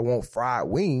splurging, if I want fried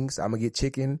wings, I'm gonna get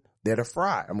chicken that are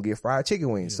fried. I'm gonna get fried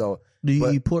chicken wings. Yeah. So do you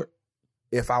eat pork?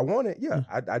 If I want it,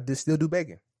 I just still do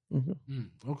bacon.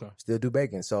 Okay. Still do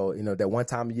bacon. So, that one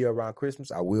time a year around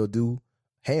Christmas, I will do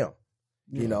ham,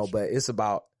 but it's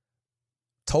about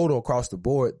total across the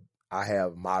board. I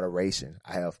have moderation.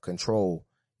 I have control,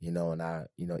 and I,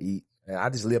 eat, and I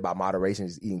just live by moderation,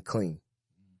 just eating clean.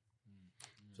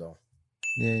 So.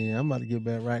 Yeah. I'm about to get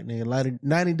back right, nigga. Like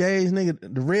 90 days, nigga.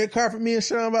 The red carpet me and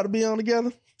Sean about to be on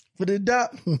together for the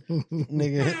doc.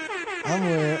 Nigga,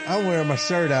 I'm wearing my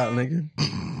shirt out, nigga.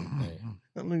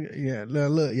 Yeah,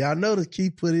 look, y'all notice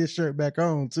Keith put his shirt back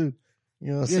on too.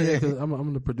 You know what I'm saying? Yeah, because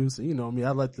I'm the producer. You know me,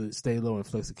 I like to stay low and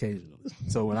flex occasionally.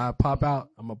 So when I pop out,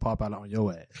 I'm gonna pop out on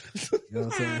your ass. You know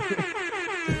what I'm saying?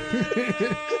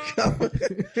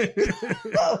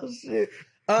 Oh shit!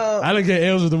 I done get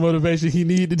Els with the motivation he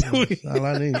need to do it. All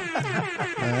I need.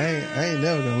 I ain't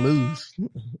never gonna lose.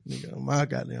 nigga, on my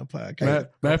goddamn podcast.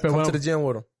 Come to the gym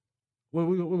with him. When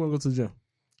we gonna go to the gym?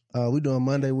 We doing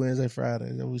Monday, Wednesday,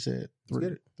 Friday. That we said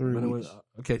 3 weeks.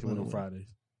 Okay, on Fridays.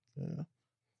 Yeah.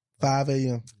 5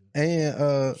 a.m.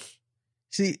 And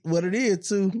see what it is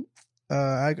too.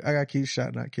 I gotta keep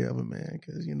shouting out Kelvin, man,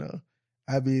 because you know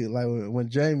I be like when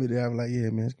Jamie there, I'm like, yeah,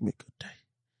 man, it's gonna be a good day.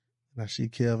 And I see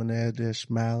Kelvin there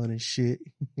smiling and shit.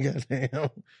 Goddamn,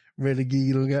 ready to give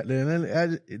you them goddamn.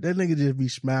 That nigga just be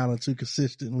smiling too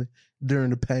consistently during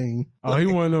the pain. Oh, he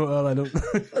want to know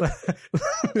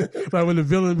like when the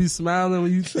villain be smiling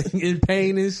when you in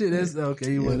pain and shit. That's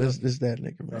okay. That's that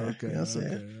nigga, man. Okay, you know what I'm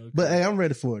saying? Okay. But hey, I'm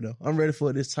ready for it though. I'm ready for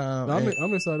it this time. No,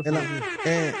 I'm excited for it.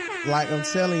 And like I'm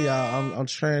telling y'all, I'm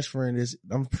transferring this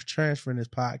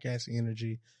podcast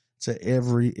energy to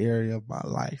every area of my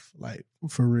life. Like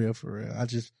for real.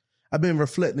 I've been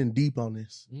reflecting deep on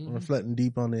this. I'm reflecting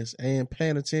deep on this and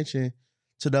paying attention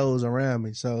to those around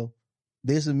me. So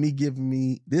this is me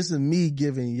giving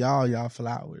y'all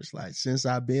flowers. Like since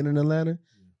I've been in Atlanta,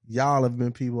 y'all have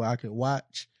been people I can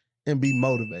watch and be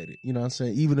motivated. You know what I'm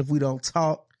saying? Even if we don't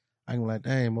talk, I can be like,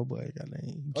 dang, my boy,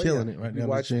 goddamn, killing it right now.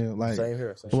 Like, same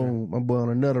here. Boom, my boy on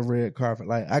another red carpet.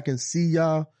 Like I can see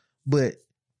y'all, but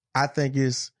I think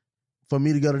it's for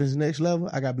me to go to this next level,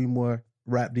 I gotta be more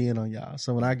wrapped in on y'all.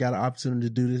 So when I got an opportunity to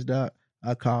do this, doc,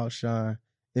 I called Sean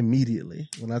immediately.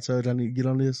 When I told you I need to get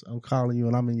on this, I'm calling you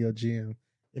and I'm in your gym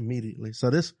immediately. So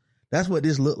that's what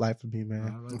this looked like for me,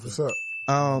 man. What's up?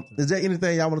 Is there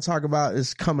anything y'all want to talk about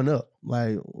is coming up?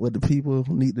 Like what the people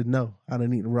need to know, how they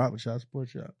need to rock with y'all,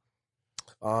 support y'all?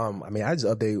 I mean, I just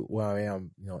update where I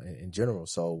am, you know, in general.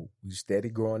 So we steady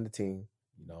growing the team,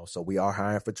 you know, so we are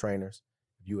hiring for trainers.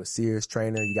 If you a serious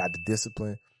trainer, you got the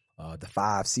discipline, the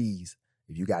 5 C's.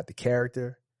 If you got the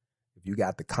character, if you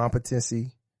got the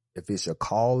competency, if it's your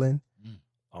calling,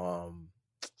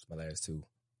 what's my last 2?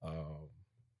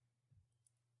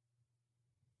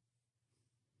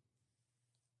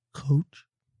 Coach?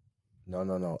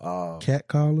 No. Cat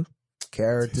caller?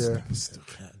 Character,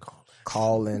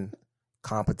 calling,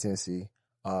 competency.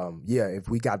 If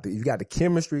you got the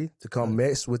chemistry to come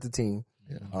mess with the team,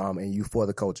 and you for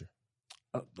the culture.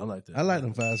 I like that. I like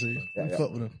them 5 C's. I'm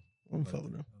fuck with them. I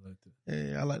like that.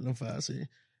 Yeah, I like them 5 C's.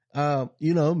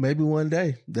 You know, maybe one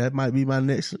day that might be my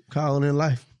next calling in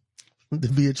life to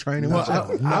be a trainer. Well,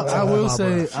 I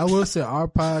will say our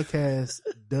podcast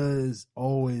does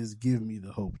always give me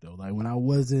the hope though. Like when I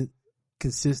wasn't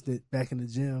consistent back in the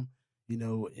gym, you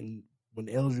know, and when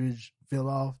Eldridge fell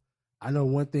off, I know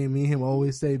one thing me and him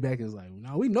always say back is like,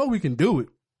 now we know we can do it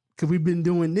because we've been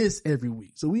doing this every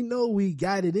week. So we know we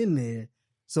got it in there.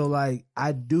 So like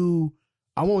I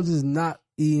won't just not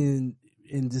in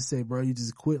and just say, bro, you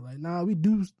just quit. Like, nah,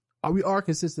 we are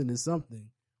consistent in something.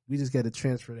 We just got to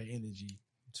transfer that energy.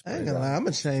 I ain't gonna lie, I'm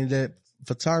gonna change that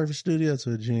photography studio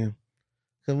to a gym.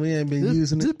 Cause we ain't been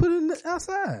using it. Just put it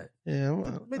outside. Yeah,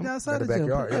 Make it outside the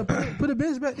backyard. gym. Put a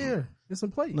bench back there. There's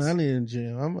some plates. No, I need a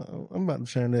gym. I'm about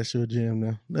to turn that to a gym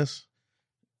now. That's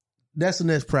the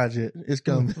next project. It's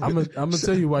coming. I'm gonna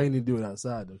tell you why you need to do it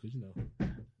outside though, because you know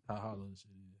how hollow this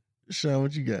shit is. Sean,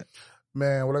 what you got?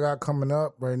 Man, what I got coming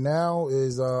up right now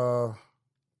is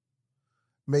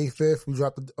May 5th. We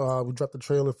dropped the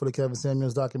trailer for the Kevin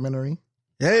Samuels documentary.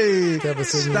 Hey, Kevin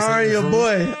Samuels starring your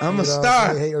boy. I'm a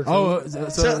star.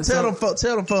 Tell them folks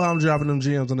I'm dropping them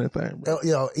gems on that thing, bro.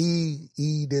 Yo,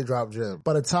 E did drop gems.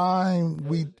 By the time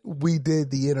we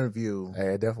did the interview,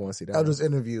 hey, I definitely want to see that. Eldridge's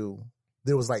interview,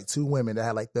 there was like 2 women that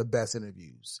had like the best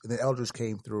interviews, and then Eldridge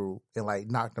came through and like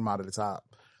knocked them out of the top.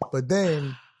 But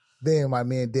then my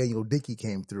man Daniel Dickey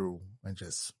came through and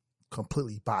just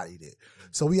completely bodied it.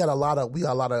 So we got a lot of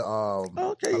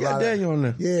okay, you got Daniel on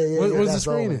there. Yeah. What's the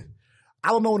screening? I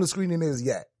don't know when the screening is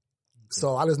yet.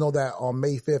 So I just know that on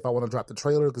May 5th, I want to drop the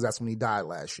trailer because that's when he died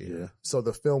last year. Yeah. So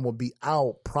the film will be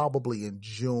out probably in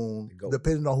June,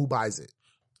 depending on who buys it.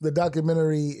 The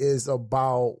documentary is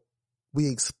about, we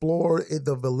explore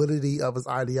the validity of his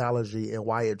ideology and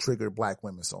why it triggered black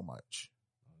women so much.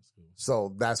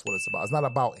 So that's what it's about. It's not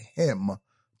about him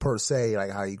per se,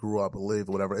 like how he grew up and lived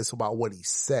or whatever. It's about what he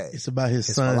said. It's about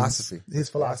his philosophy. His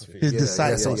philosophy. His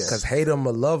disciples. Because hate him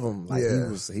or love him, like he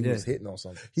was hitting on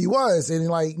something. He was. And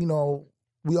like, you know,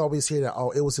 we always hear that,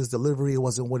 it was his delivery. It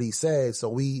wasn't what he said.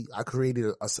 So I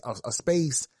created a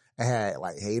space I had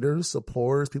like haters,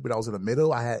 supporters, people that was in the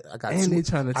middle. I got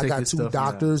two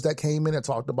doctors that came in and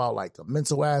talked about like the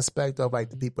mental aspect of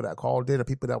like the people that called in or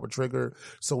people that were triggered.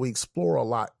 So we explore a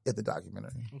lot in the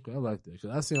documentary. Okay, I like that.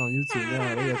 Cause I see on YouTube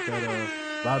now they got that,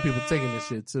 a lot of people taking this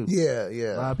shit too. Yeah.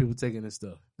 A lot of people taking this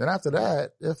stuff. Then after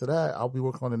that, I'll be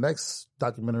working on the next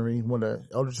documentary, one that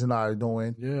Eldridge and I are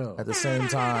doing. Yeah. At the same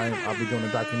time, I'll be doing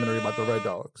a documentary about the Red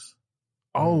Dogs.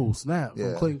 Oh, snap.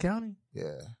 From Clinton County?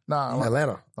 Yeah. Nah,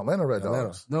 Atlanta Red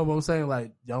Dogs. No, but I'm saying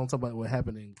like, y'all don't talk about what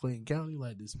happened in Clinton County,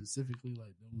 like this specifically,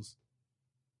 like those.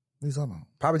 What are you talking about?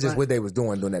 Probably just what they was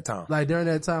doing during that time. Like during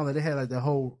that time, like they had like the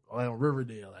whole, like on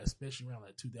Riverdale, like especially around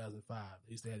like 2005,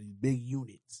 they used to have these big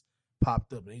units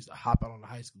popped up and they used to hop out on the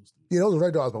high school students. Yeah, those were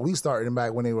Red Dogs, but we started them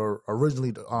back when they were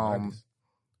originally, what's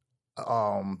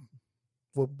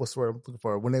the word I'm looking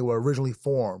for? When they were originally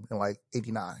formed in like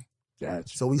 89.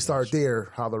 Gotcha. So we start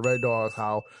there, how the Red Dogs,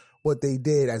 how what they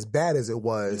did, as bad as it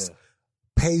was,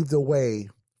 paved the way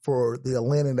for the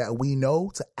Atlanta that we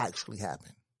know to actually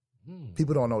happen.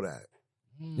 People don't know that.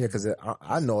 Yeah, because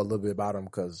I know a little bit about them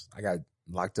because I got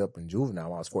locked up in juvenile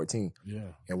when I was 14. Yeah.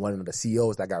 And one of the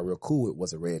CEOs that I got real cool with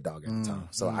was a Red Dog at the time.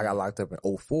 So I got locked up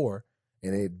in 04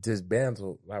 and it disbanded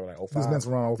like 05. Disbanded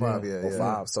around 05, yeah.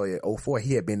 05. So 04,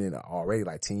 he had been in it already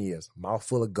like 10 years. Mouth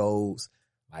full of golds,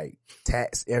 like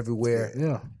tats everywhere.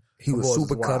 Yeah. He was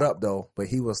super cut up though, but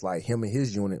he was like, him and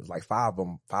his unit was like five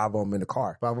of them in the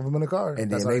car.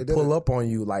 And then they pull up on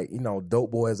you like,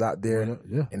 dope boys out there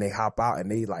and they hop out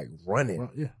and they like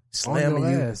running, slamming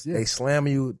you. Ass, They slam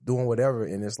you doing whatever.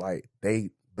 And it's like they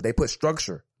put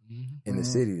structure in the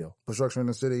city though. Put structure in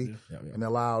the city and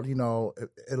allowed, it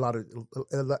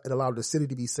allowed the city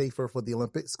to be safer for the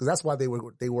Olympics. Cause that's why they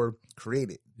were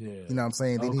created. Yeah. You know what I'm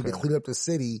saying? They need to clean up the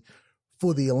city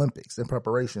for the Olympics in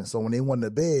preparation. So when they won the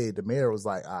bid, the mayor was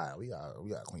like, all right, we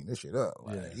gotta clean this shit up.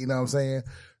 Like, you know what I'm saying?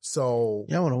 So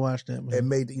I want to watch that, man. It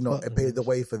made, it paved the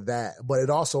way for that, but it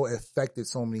also affected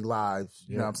so many lives.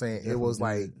 You know what I'm saying? It was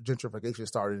like gentrification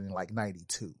started in like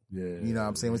 92. Yeah. You know what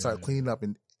I'm saying? We started cleaning up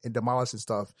and demolishing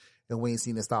stuff and we ain't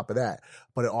seen the stop of that.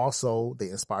 But it also, they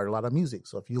inspired a lot of music.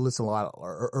 So if you listen to a lot of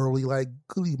early like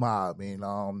Goody Mob and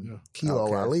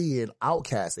Kilo Ali and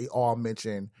Outkast, they all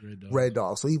mention Red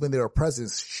Dog. So even their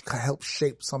presence helped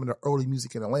shape some of the early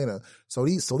music in Atlanta. So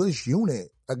this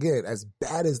unit, again, as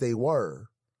bad as they were,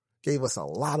 gave us a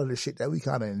lot of the shit that we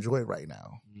kind of enjoy right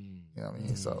now. You know what I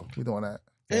mean? So we're doing that.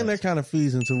 And that kind of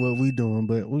feeds into what we doing,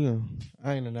 but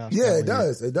I ain't announced. Yeah, it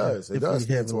does. It does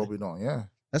feed into what we're doing. Yeah.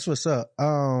 That's what's up.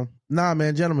 Nah,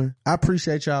 man, gentlemen, I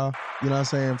appreciate y'all. You know what I'm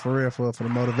saying? For real, for the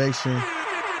motivation.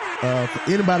 For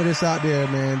anybody that's out there,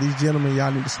 man, these gentlemen,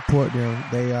 y'all need to support them.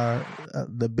 They are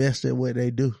the best at what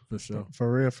they do. For sure.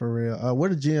 For real. Where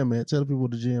the gym at? Tell the people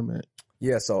the gym at.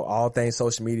 Yeah, so all things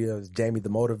social media is Jamie the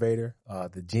Motivator.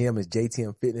 The gym is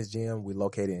JTM Fitness Gym. We're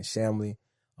located in Chamblee.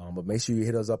 But make sure you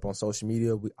hit us up on social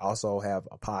media. We also have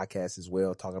a podcast as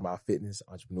well talking about fitness,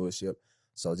 entrepreneurship.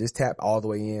 So just tap all the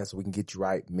way in so we can get you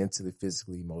right mentally,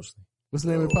 physically, emotionally. What's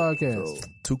the name of the podcast?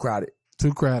 Too Crowded.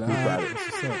 Too Crowded.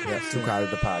 Yeah, Too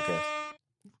Crowded, the podcast.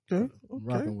 Okay. I'm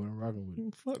rocking with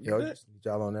it. Fuck Yo, that.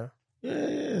 y'all on there?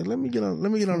 Yeah. Let me get on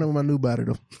there with my new body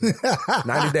though.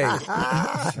 90 days.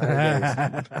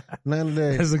 90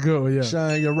 days. That's a good one, yeah.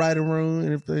 Shine your writing room,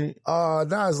 anything.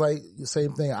 Now it's like the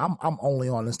same thing. I'm only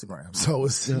on Instagram. So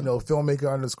it's,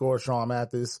 filmmaker _ Sean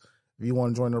Mathis. If you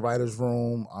want to join the writer's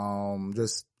room,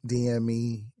 just DM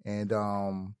me and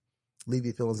leave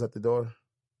your feelings at the door.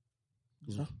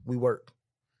 We work.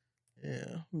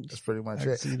 Yeah. That's pretty much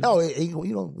it. No,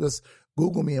 just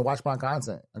Google me and watch my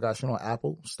content. I got shit on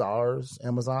Apple, Stars,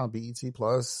 Amazon, BET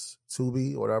Plus,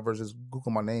 Tubi, whatever. Just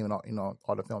Google my name and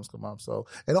all the films come up. So,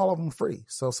 and all of them free.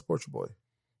 So support your boy.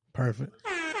 Perfect.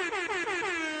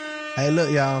 Hey,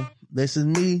 look, y'all. This is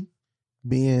me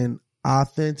being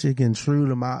authentic and true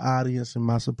to my audience and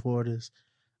my supporters.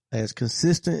 As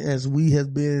consistent as we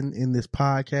have been in this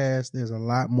podcast, there's a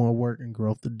lot more work and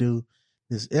growth to do.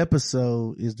 This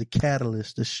episode is the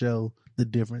catalyst to show the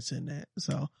difference in that.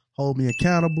 So hold me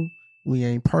accountable. We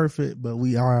ain't perfect, but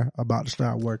we are about to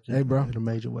start working in a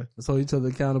major way. Let's hold each other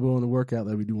accountable on the workout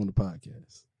that we do on the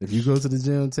podcast. If you go to the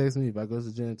gym, text me. If I go to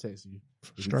the gym, text you.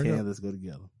 If Straight you can, up. let's go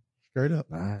together. Straight up.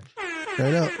 All right.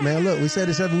 Straight up. Man, look, we say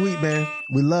this every week, man.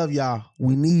 We love y'all.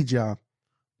 We need y'all.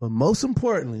 But most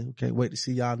importantly, we can't wait to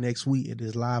see y'all next week at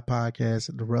this live podcast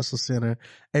at the Russell Center,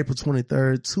 April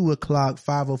 23rd, 2:00,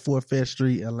 504 Fifth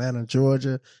Street, Atlanta,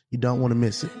 Georgia. You don't want to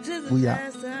miss it. We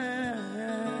out.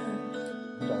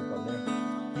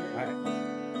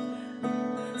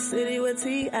 City with with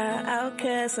T.I.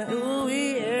 Outcast and ooh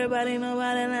wee. Everybody know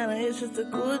about Atlanta, it's just a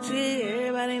cool G.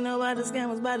 Everybody know about the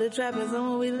scammers, about the trappers, and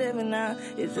what we living now.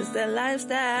 It's just that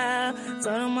lifestyle.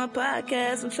 Turn on my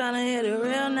podcast, I'm trying to hit it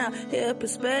real now. Hear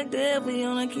perspective, we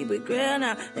wanna keep it real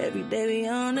now. Every day we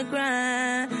on the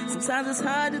grind. Sometimes it's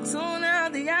hard to tune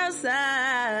out the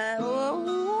outside.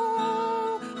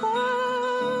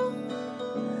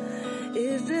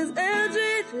 It's just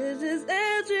Eldridge, it's just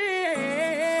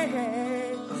Eldridge.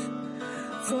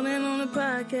 Tune in on the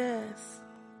podcast.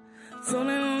 Tune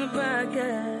in on the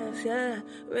podcast, yeah.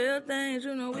 Real things,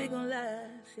 you know we gon'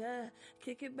 last, yeah.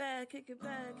 Kick it back, kick it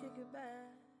back, kick it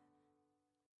back.